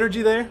good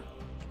synergy there.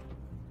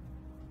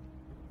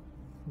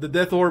 The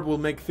death orb will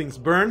make things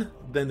burn.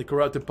 Then the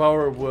corrupted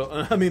power will...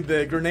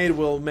 the grenade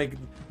will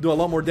do a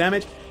lot more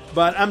damage.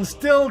 But I'm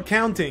still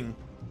counting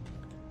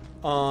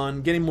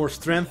on getting more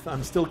strength.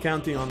 I'm still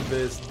counting on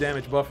this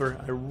damage buffer.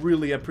 I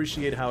really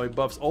appreciate how it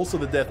buffs also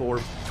the death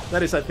orb.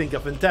 That is, I think, a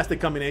fantastic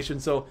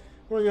combination. So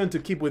we're going to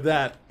keep with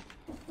that.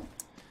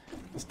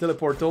 Let's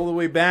teleport all the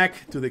way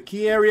back to the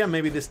key area.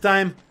 Maybe this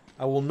time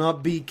I will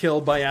not be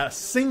killed by a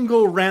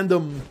single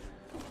random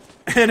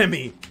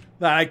enemy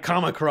that I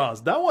come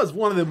across. That was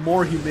one of the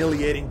more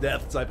humiliating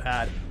deaths I've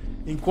had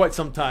in quite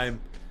some time.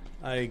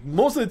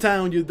 Most of the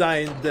time when you die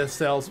in death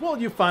cells, well,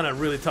 you find a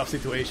really tough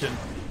situation.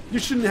 You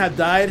shouldn't have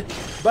died,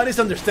 but it's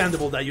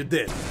understandable that you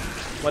did.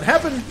 What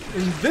happened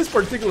in this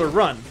particular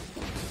run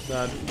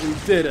that we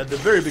did at the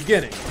very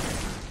beginning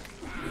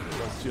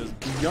was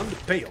just beyond the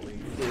pale.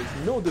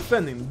 There's no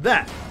defending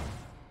that.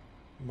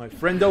 My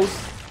friendos.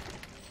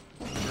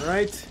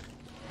 Alright.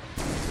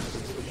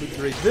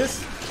 Obliterate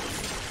this.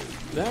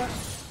 That.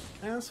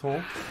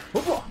 Asshole.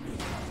 Oh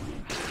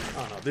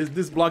no,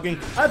 this blocking.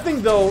 I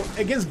think though,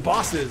 against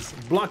bosses,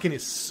 blocking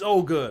is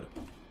so good.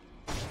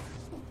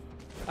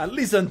 At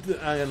least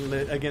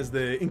against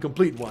the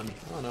incomplete one.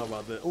 I don't know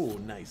about the... Oh,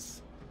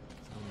 nice.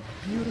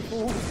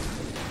 Beautiful.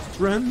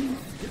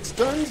 Strength. Get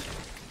stunned.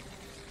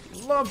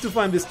 Love to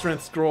find this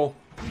strength scroll.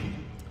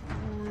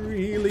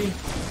 Really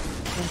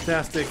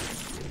fantastic.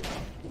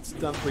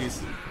 Stun,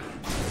 please.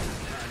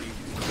 I need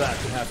that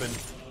to happen.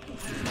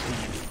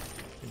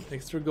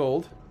 Extra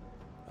gold.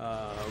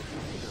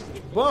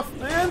 Buff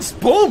and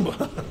boom!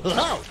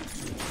 Wow!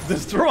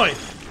 Destroyed!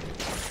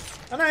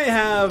 And I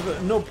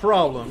have no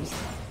problems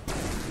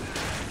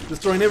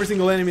destroying every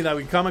single enemy that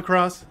we come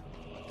across.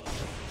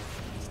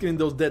 Just getting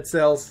those dead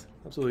cells.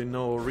 Absolutely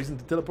no reason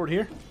to teleport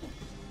here.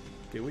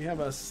 Okay, we have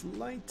a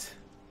slight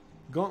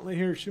gauntlet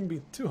here. It shouldn't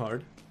be too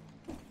hard.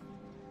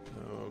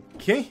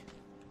 Okay.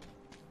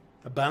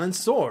 A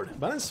balanced sword.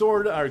 Balanced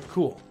sword are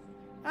cool.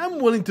 I'm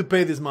willing to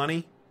pay this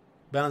money.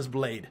 Balanced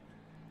blade.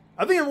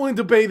 I think I'm willing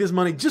to pay this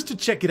money just to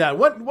check it out.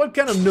 What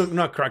kind of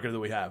nutcracker do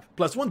we have?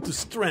 +1 to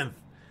strength.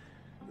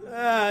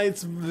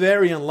 It's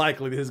very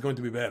unlikely this is going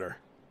to be better.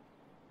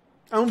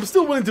 I'm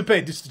still willing to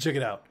pay just to check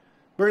it out.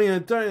 Burning a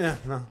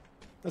no,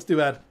 that's too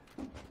bad.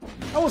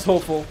 I was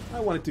hopeful.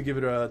 I wanted to give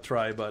it a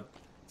try, but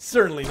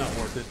certainly not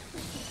worth it.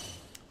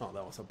 Oh,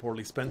 that was a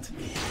poorly spent.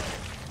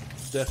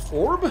 Death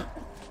Orb.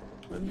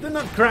 The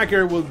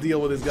Nutcracker will deal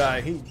with this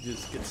guy. He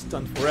just gets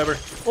stunned forever.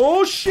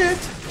 Oh shit!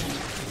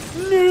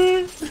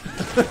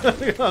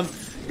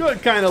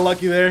 Got kind of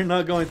lucky there,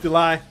 not going to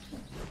lie.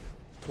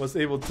 Was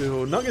able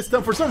to not get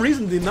stunned. For some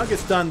reason, did not get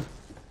stunned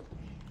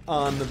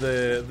on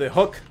the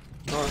hook.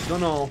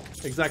 Don't know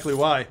exactly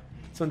why.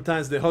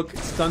 Sometimes the hook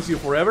stuns you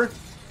forever.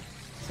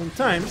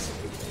 Sometimes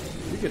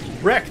you get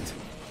wrecked.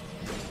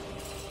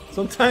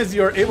 Sometimes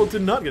you're able to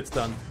not get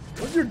stunned.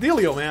 What's your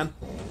dealio, man?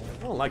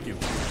 I don't like you.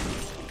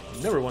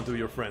 I never want to be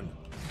your friend.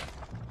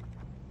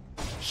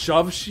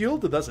 Shove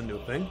shield? That's a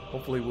new thing.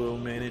 Hopefully we'll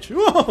manage.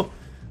 Whoa!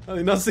 I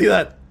did not see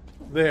that.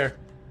 There.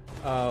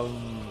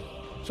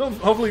 So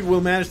hopefully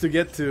we'll manage to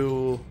get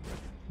to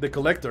the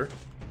collector.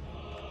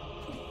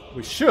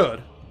 We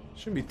should.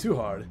 Shouldn't be too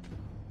hard.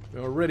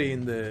 We're already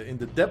in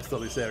the depths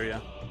of this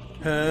area.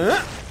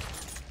 Huh?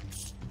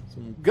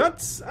 Some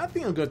guts. I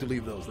think I'm going to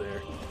leave those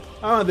there.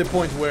 I'm at the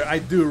point where I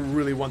do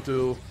really want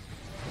to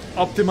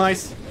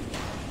optimize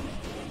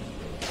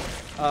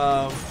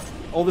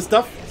all the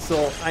stuff.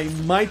 So I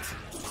might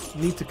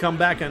need to come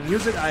back and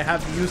use it. I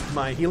have used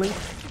my healing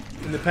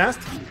in the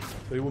past,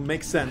 so it will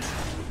make sense.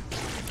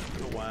 I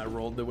don't know why I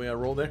rolled the way I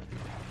rolled there.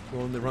 Go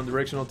in the wrong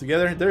direction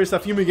altogether. There is a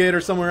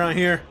fumigator somewhere around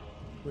here.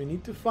 We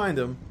need to find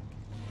him.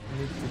 We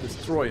need to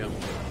destroy him.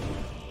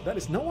 That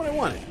is not what I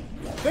wanted.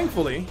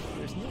 Thankfully,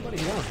 there's nobody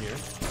around here.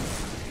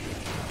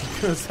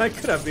 Because I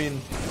could have been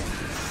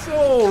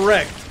so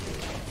wrecked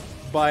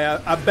by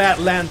a bad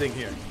landing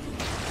here.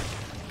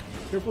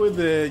 Careful with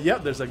the...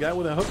 Yep, there's a guy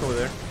with a hook over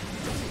there.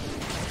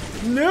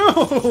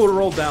 No!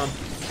 Roll down.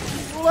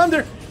 Roll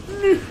under.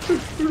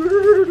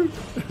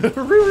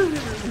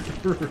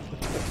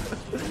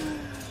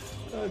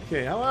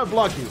 Okay, how about I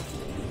block you?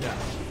 Yeah.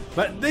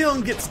 But they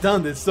don't get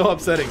stunned. It's so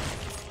upsetting.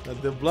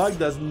 The block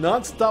does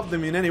not stop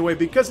them in any way,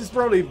 because it's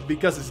probably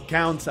because it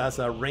counts as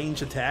a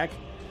range attack.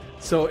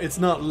 So it's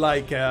not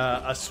like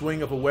a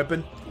swing of a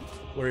weapon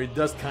where it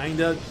does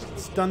kinda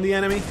stun the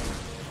enemy.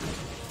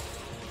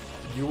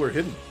 You were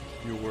hidden.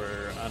 You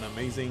were an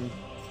amazing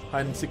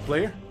hide-and-seek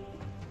player.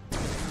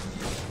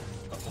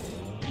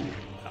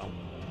 Ow.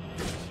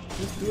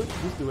 Just do it.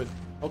 Just do it.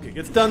 Okay,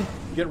 get stunned.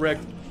 Get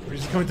wrecked. We're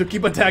just going to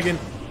keep attacking.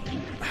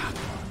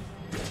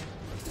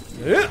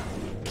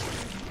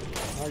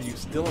 Are you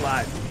still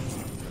alive?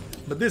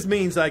 But this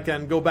means I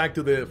can go back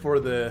to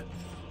the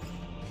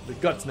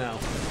guts now.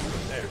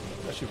 There,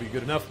 that should be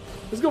good enough.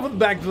 Let's go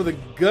back for the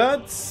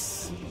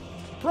guts.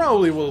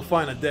 Probably will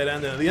find a dead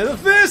end at the end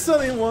of this. So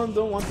they don't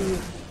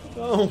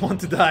want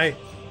to die.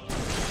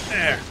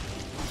 There,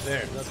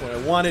 that's what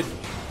I wanted.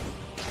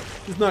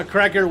 It's not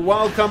Cracker,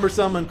 while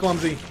cumbersome and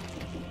clumsy.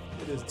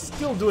 It is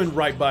still doing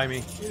right by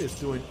me. It is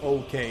doing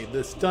okay.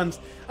 The stuns,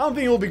 I don't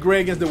think it will be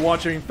great against the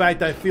Watcher. In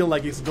fact, I feel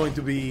like it's going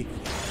to be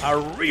a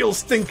real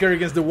stinker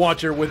against the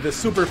Watcher with the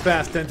super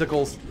fast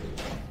tentacles.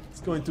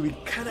 It's going to be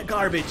kind of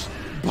garbage,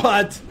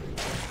 but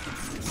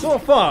so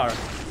far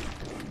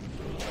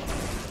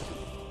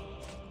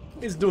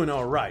it's doing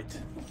alright.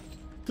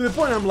 To the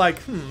point I'm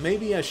like,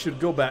 maybe I should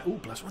go back. Ooh,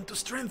 +1 to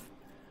strength.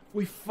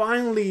 We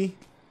finally...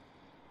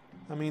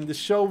 I mean, the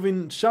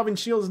shoving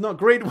shield is not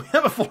great. We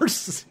have a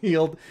force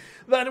shield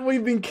that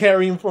we've been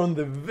carrying from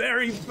the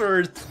very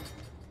first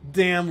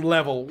damn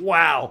level.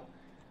 Wow.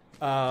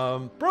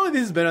 Probably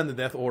this is better than the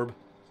Death Orb.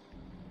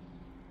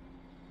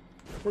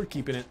 We're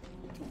keeping it.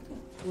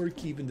 We're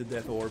keeping the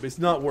Death Orb. It's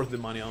not worth the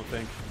money, I don't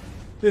think.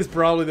 This is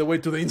probably the way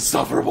to the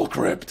Insufferable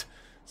Crypt.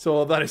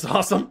 So that is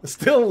awesome.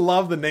 Still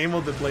love the name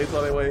of the place,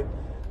 by the way.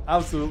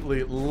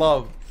 Absolutely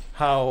love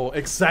how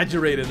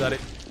exaggerated that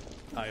it...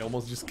 I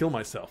almost just killed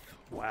myself.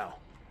 Wow.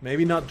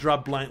 Maybe not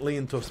drop blindly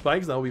into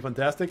spikes. That would be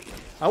fantastic.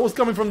 I was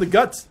coming from the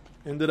guts.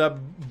 Ended up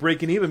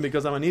breaking even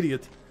because I'm an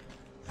idiot.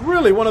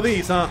 Really, one of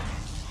these, huh?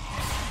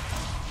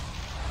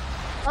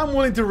 I'm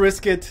willing to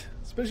risk it.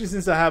 Especially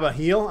since I have a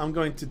heal. I'm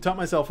going to top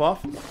myself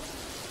off.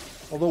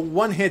 Although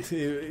one hit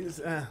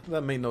is...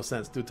 that made no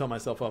sense to top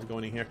myself off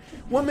going in here.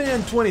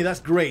 1,020,000, that's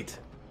great.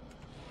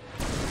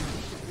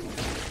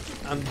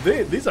 And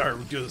these are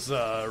just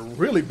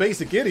really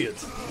basic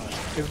idiots.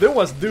 If there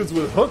was dudes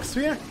with hooks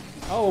here,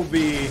 I would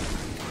be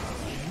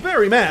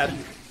very mad.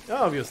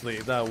 Obviously,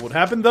 that would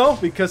happen though,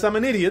 because I'm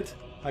an idiot.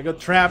 I got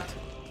trapped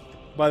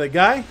by the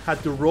guy,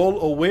 had to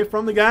roll away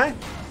from the guy.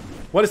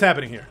 What is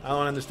happening here? I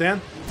don't understand.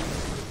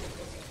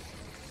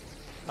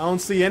 I don't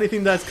see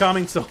anything that's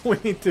coming, so we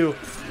need to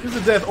use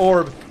the Death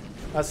Orb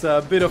as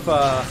a bit of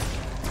a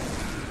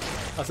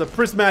as a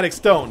prismatic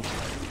stone.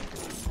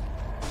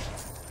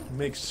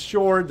 Make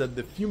sure that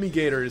the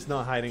fumigator is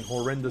not hiding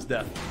horrendous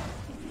death.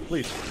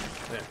 Please.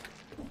 There.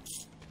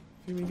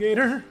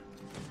 Fumigator.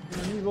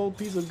 An evil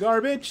piece of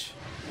garbage.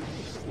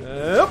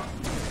 Yep.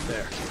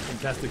 There.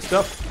 Fantastic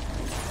stuff.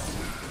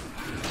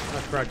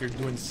 Nutcracker's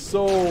doing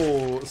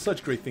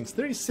such great things.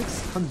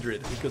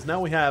 3,600 because now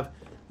we have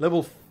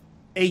level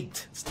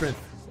 8 strength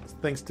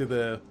thanks to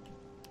the...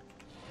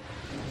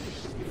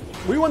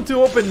 We want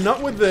to open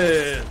not with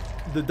the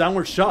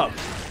downward shove.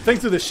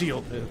 Thanks to the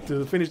shield.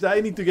 To finish that,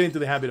 I need to get into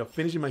the habit of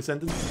finishing my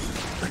sentence.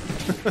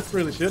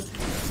 Really should.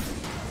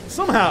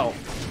 Somehow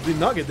did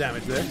not get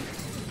damaged there.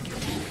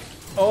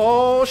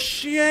 Oh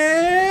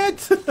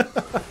shit! We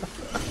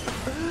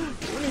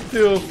need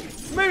to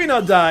maybe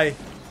not die.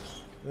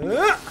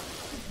 Get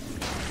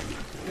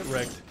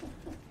wrecked.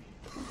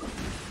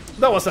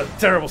 That was a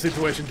terrible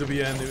situation to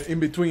be in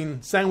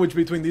between, sandwiched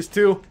between these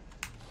two.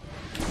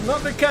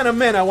 Not the kind of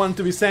men I want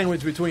to be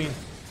sandwiched between.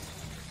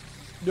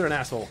 You're an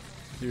asshole.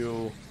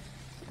 You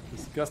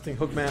disgusting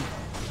hookman.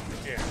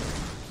 Yeah.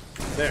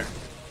 There.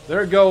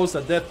 There goes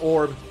a death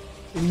orb,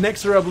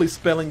 inexorably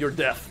spelling your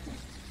death.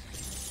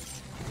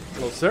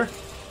 Hello, sir.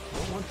 I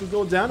don't want to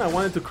go down, I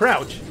wanted to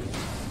crouch.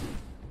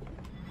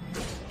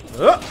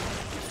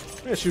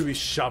 I should be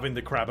shoving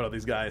the crap out of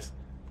these guys.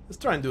 Let's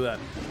try and do that.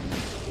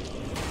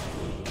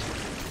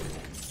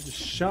 Just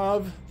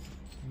shove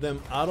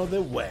them out of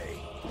the way.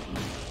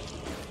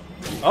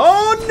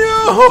 Oh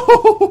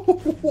no!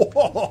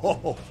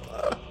 Whoa!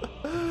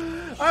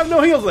 I have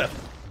no heals left.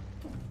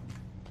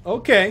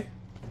 Okay.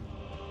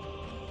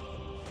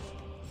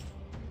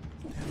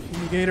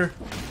 Fumigator.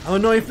 I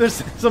don't know if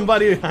there's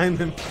somebody behind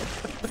him.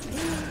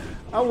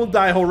 I will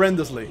die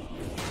horrendously.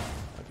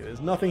 Okay,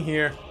 there's nothing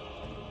here.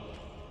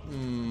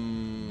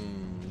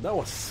 That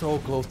was so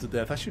close to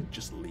death. I should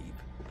just leave.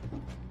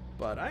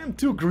 But I am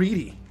too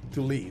greedy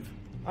to leave.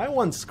 I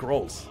want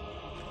scrolls.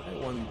 I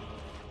want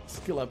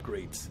skill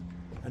upgrades.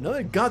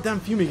 Another goddamn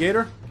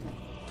fumigator.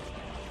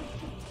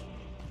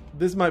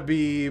 This might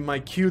be my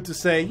cue to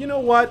say, you know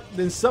what?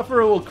 The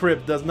insufferable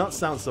crypt does not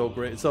sound so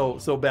great,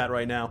 so bad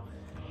right now.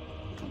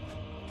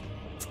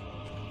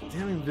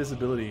 Damn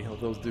invisibility of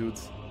those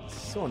dudes.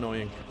 So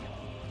annoying.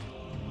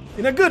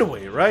 In a good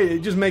way, right? It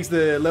just makes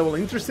the level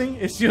interesting.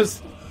 It's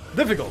just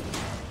difficult.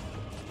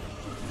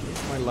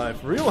 Makes my life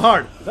real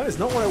hard. That is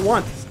not what I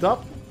want.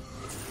 Stop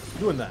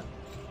doing that.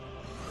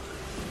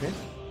 Okay.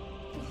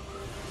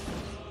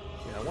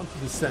 Yeah, I want to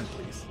descend,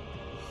 please.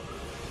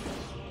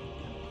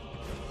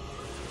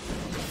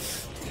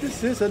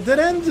 This is a dead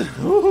end.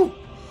 Ooh.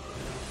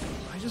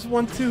 I just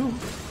want to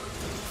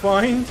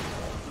find...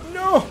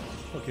 No!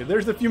 Okay,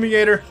 there's the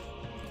fumigator.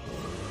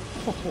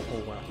 Oh,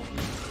 wow.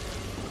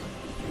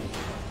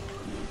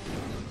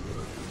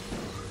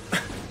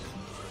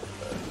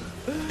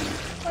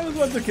 I just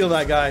want to kill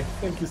that guy.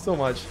 Thank you so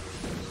much.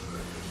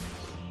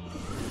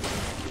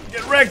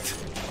 Get wrecked!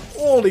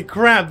 Holy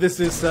crap, this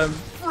is a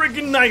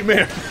freaking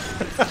nightmare.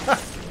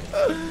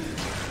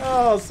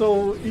 Oh,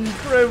 so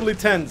incredibly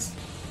tense.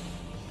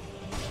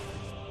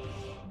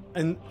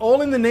 And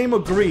all in the name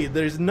of greed.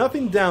 There's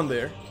nothing down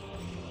there.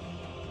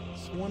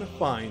 Just want to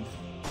find...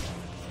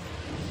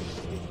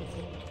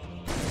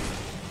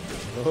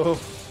 Oh,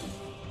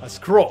 a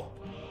scroll.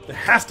 There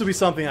has to be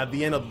something at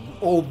the end of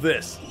all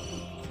this.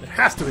 There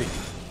has to be.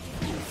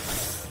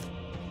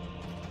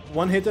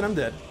 One hit and I'm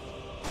dead.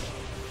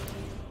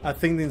 I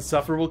think the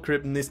insufferable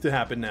crypt needs to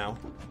happen now.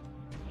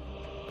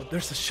 But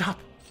there's a shop.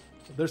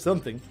 There's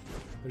something.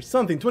 There's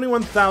something.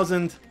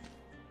 21,000.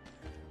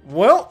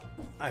 Well,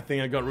 I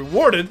think I got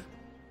rewarded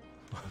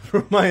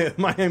for my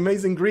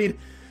amazing greed.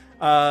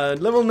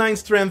 Level 9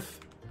 strength,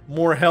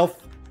 more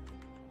health.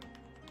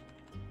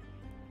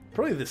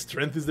 Probably the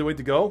strength is the way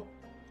to go.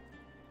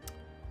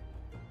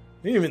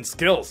 Even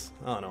skills.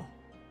 I don't know.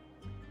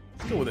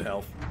 Let's go with the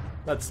health.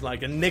 That's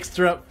like an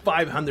extra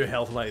 500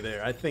 health right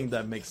there. I think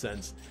that makes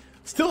sense.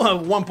 Still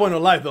have 1 point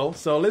of life though,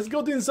 so let's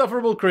go to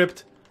Insufferable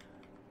Crypt.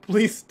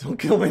 Please don't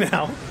kill me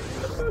now.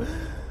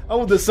 I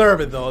will deserve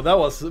it though. That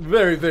was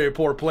very, very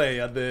poor play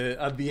at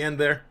the end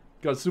there.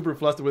 Got super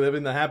flustered with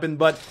everything that happened,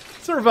 but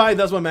survived.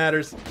 That's what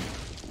matters.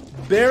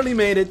 Barely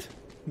made it.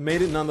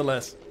 Made it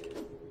nonetheless.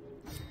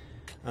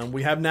 And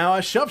we have now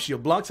a shove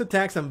shield. Blocks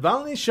attacks and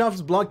violently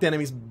shoves blocked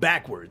enemies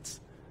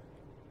backwards.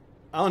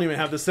 I don't even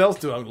have the cells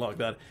to unlock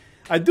that.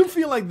 I do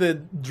feel like the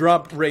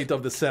drop rate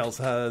of the cells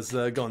has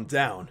gone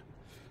down.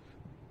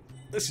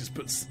 Let's just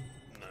put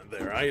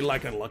there. I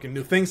like unlocking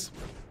new things.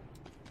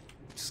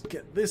 Just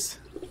get this.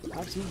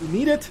 Absolutely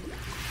need it.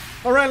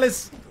 Alright,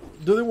 let's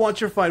do the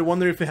Watcher fight.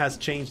 Wonder if it has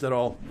changed at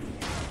all.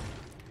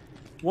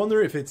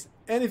 Wonder if it's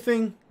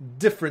anything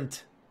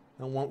different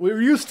than what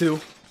we're used to.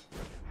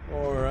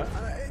 Or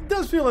it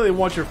does feel like the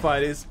Watcher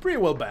fight is pretty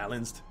well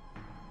balanced.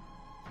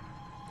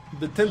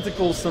 The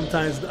tentacles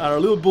sometimes are a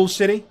little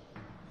bullshitty.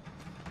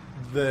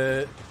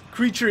 The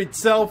creature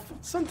itself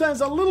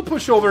sometimes a little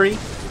pushovery.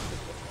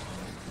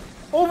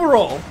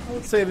 Overall, I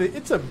would say that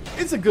it's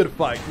a good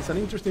fight. It's an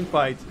interesting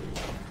fight.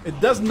 It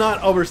does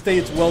not overstay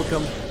its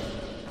welcome.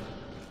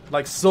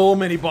 Like so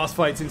many boss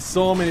fights in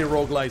so many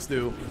roguelites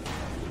do.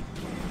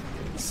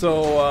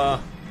 So,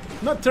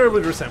 not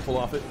terribly resentful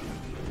of it.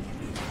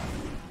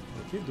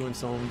 Keep doing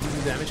some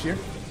decent damage here.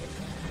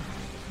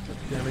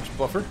 Damage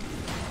buffer.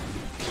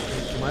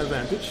 To my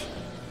advantage.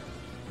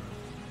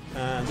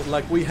 And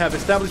like we have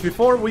established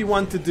before, we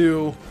want to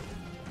do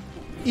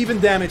even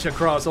damage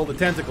across all the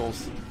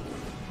tentacles.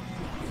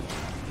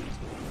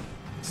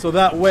 So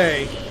that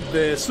way,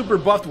 the super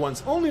buffed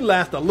ones only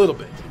last a little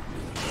bit.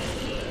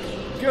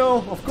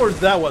 Go. Of course,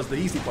 that was the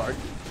easy part.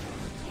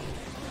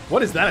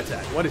 What is that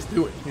attack? What is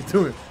doing? He's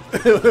doing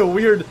the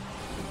weird...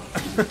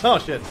 oh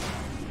shit.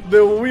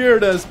 The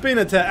weird spin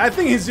attack. I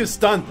think he's just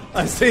stunned.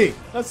 I see.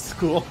 That's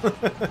cool.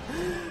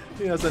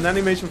 He has an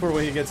animation for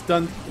when he gets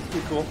stunned. It's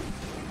pretty cool.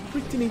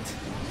 Pretty neat.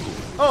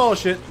 Oh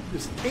shit.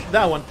 Just ate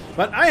that one.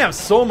 But I have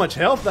so much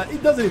health that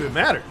it doesn't even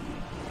matter.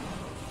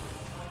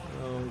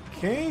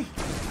 Okay.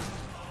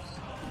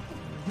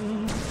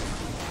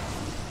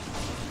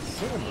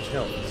 So much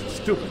health. It's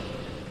stupid.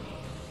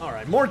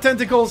 Alright, more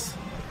tentacles.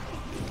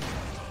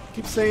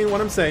 Keep saying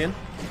what I'm saying.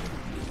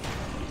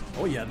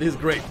 Oh yeah, this is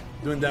great.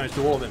 Doing damage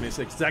to all of them is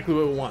exactly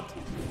what we want.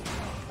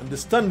 And the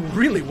stun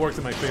really works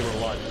in my favor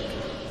a lot.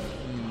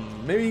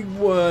 Maybe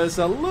was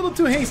a little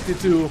too hasty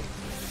to...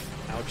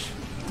 ouch.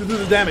 To do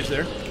the damage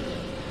there.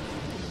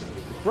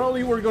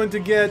 Probably we're going to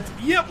get...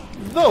 yep,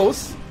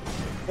 those.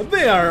 But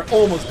they are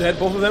almost dead,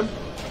 both of them.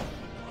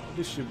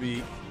 This should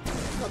be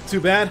not too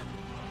bad.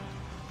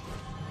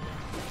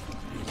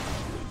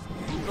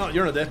 Oh,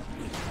 you're not dead.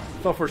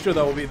 Thought for sure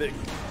that would be the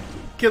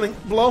killing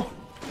blow.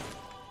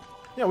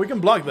 Yeah, we can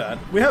block that.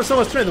 We have so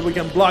much strength that we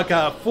can block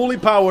a fully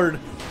powered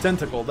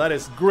tentacle. That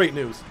is great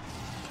news.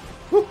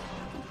 Woo.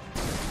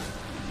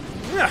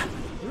 Yeah.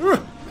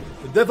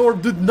 The death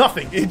orb did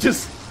nothing. It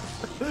just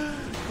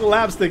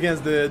collapsed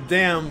against the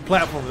damn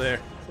platform there.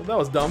 So that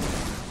was dumb.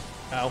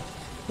 Ow.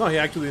 No, he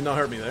actually did not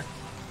hurt me there.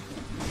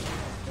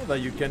 Well, that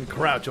you can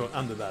crouch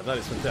under that. That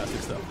is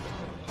fantastic stuff.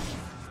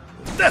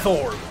 Death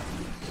orb.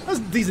 That's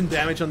decent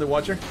damage on the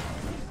Watcher.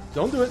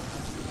 Don't do it.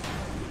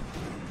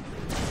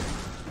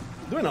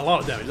 Doing a lot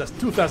of damage. That's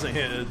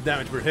 2,000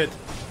 damage per hit.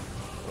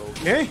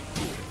 Okay.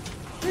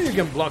 Maybe you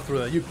can block through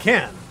that. You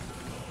can.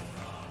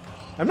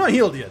 I'm not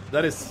healed yet.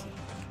 That is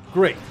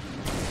great.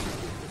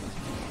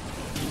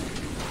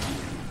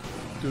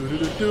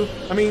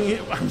 I mean,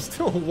 I'm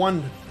still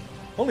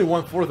only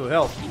 1/4 of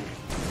health.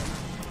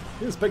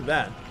 Didn't expect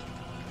that.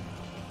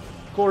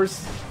 Of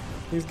course,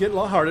 things get a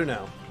lot harder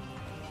now.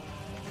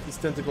 These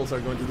tentacles are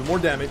going to do more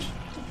damage.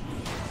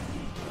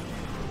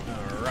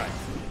 Alright.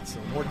 So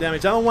more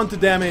damage. I don't want to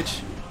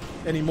damage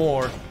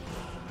anymore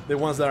the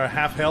ones that are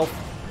half health.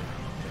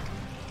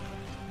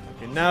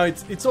 Okay, now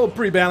it's all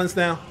pretty balanced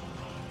now.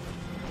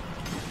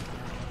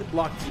 Get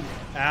blocked.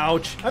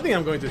 Ouch. I think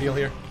I'm going to heal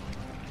here.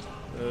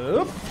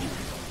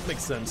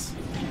 Makes sense.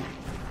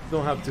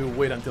 Don't have to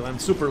wait until I'm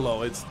super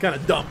low. It's kind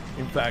of dumb,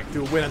 in fact,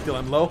 to wait until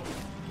I'm low.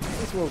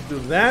 Guess we'll do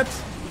that.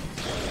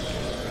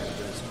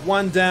 There's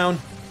one down.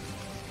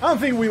 I don't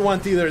think we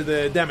want either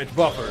the damage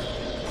buffer.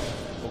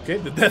 Okay,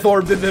 the death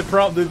orb did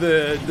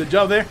the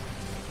job there.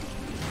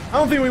 I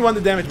don't think we want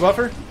the damage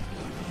buffer.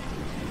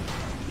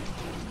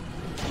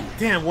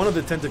 Damn, one of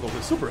the tentacles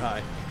is super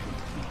high.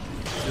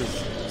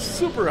 Just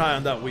super high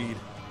on that weed.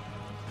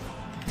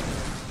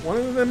 One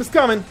of them is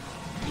coming.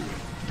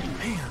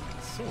 Man,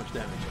 so much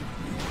damage.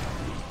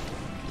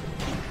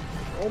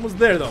 Almost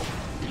there, though.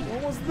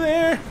 Almost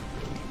there.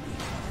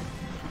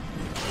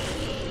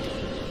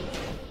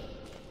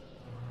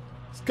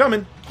 It's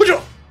coming.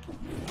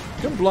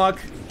 Can block.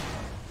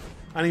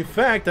 And in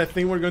fact, I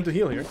think we're going to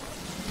heal here.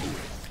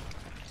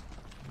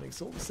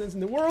 Makes all the sense in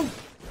the world.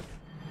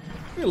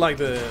 I feel like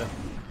the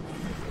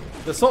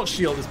salt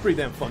shield is pretty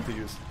damn fun to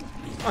use.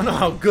 I don't know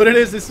how good it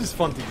is. This is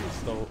fun to use,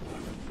 so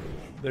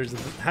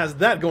has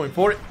that going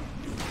for it.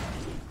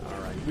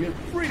 Alright, we're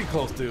pretty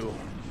close to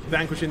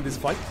vanquishing this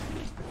fight.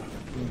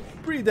 I'm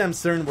pretty damn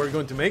certain we're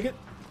going to make it.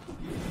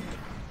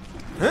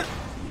 Huh?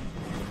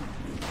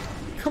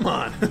 Come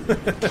on.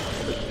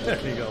 There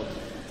you go.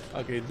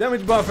 Okay,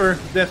 damage buffer,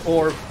 death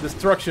orb,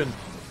 destruction.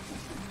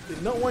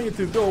 Did not want you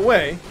to go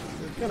away.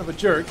 You're kind of a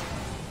jerk.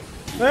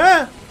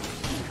 Ah!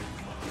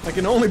 I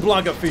can only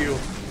block a few.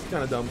 It's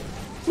kind of dumb.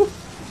 Woo.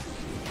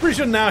 Pretty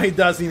sure now he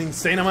does an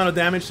insane amount of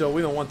damage, so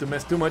we don't want to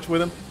mess too much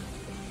with him.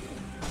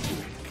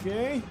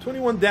 Okay,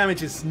 21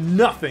 damage is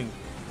nothing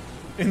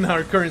in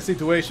our current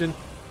situation.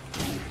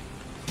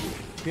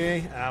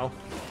 Okay, ow.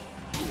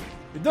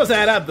 It does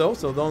add up though,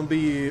 so don't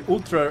be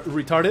ultra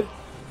retarded.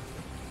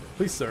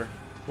 Please, sir.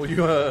 Will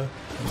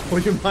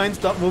you mind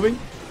stop moving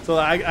so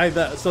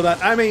that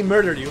I may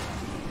murder you?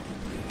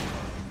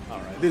 All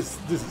right, this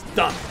is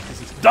done.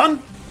 This is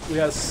done. We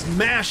have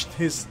smashed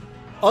his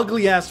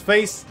ugly ass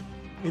face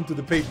into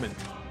the pavement.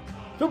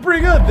 Feel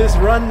pretty good this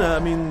run. I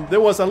mean, there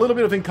was a little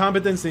bit of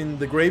incompetence in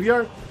the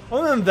graveyard.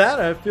 Other than that,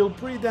 I feel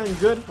pretty damn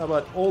good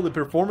about all the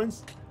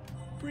performance.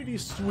 Pretty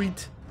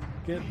sweet.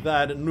 Get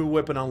that new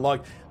weapon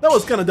unlocked. That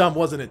was kind of dumb,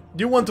 wasn't it?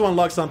 You want to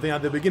unlock something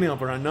at the beginning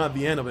of a run, not at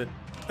the end of it.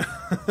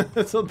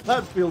 So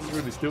that feels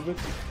really stupid.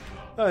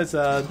 Oh, it's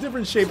a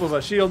different shape of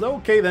a shield.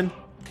 Okay, then.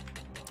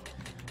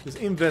 Just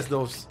invest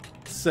those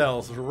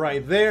cells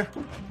right there.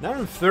 Now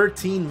in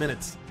 13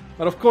 minutes.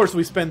 But of course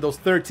we spend those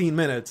 13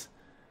 minutes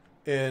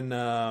in...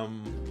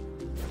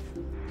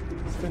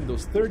 spend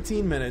those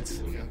 13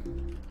 minutes...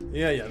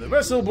 Yeah, the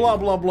vessel, blah,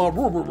 blah, blah.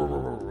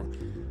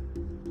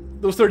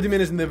 Those 30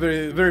 minutes in the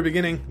very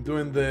beginning,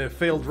 doing the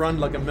failed run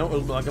like a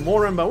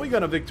moron, but we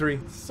got a victory.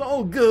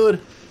 So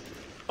good.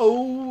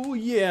 Oh,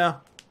 yeah.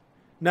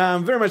 Now,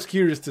 I'm very much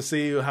curious to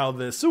see how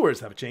the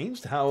sewers have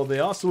changed, how the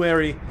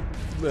ossuary,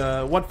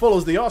 what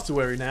follows the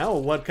ossuary now,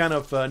 what kind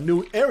of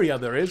new area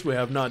there is. We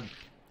have not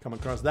come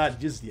across that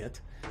just yet.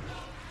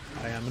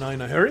 I am not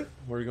in a hurry.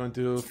 We're going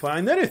to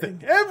find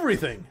anything,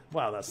 everything.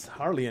 Wow, that's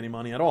hardly any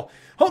money at all.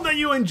 Hope that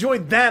you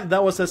enjoyed that.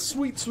 That was a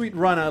sweet, sweet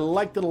run. I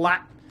liked it a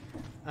lot.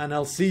 And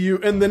I'll see you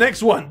in the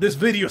next one. This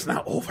video is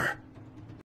now over.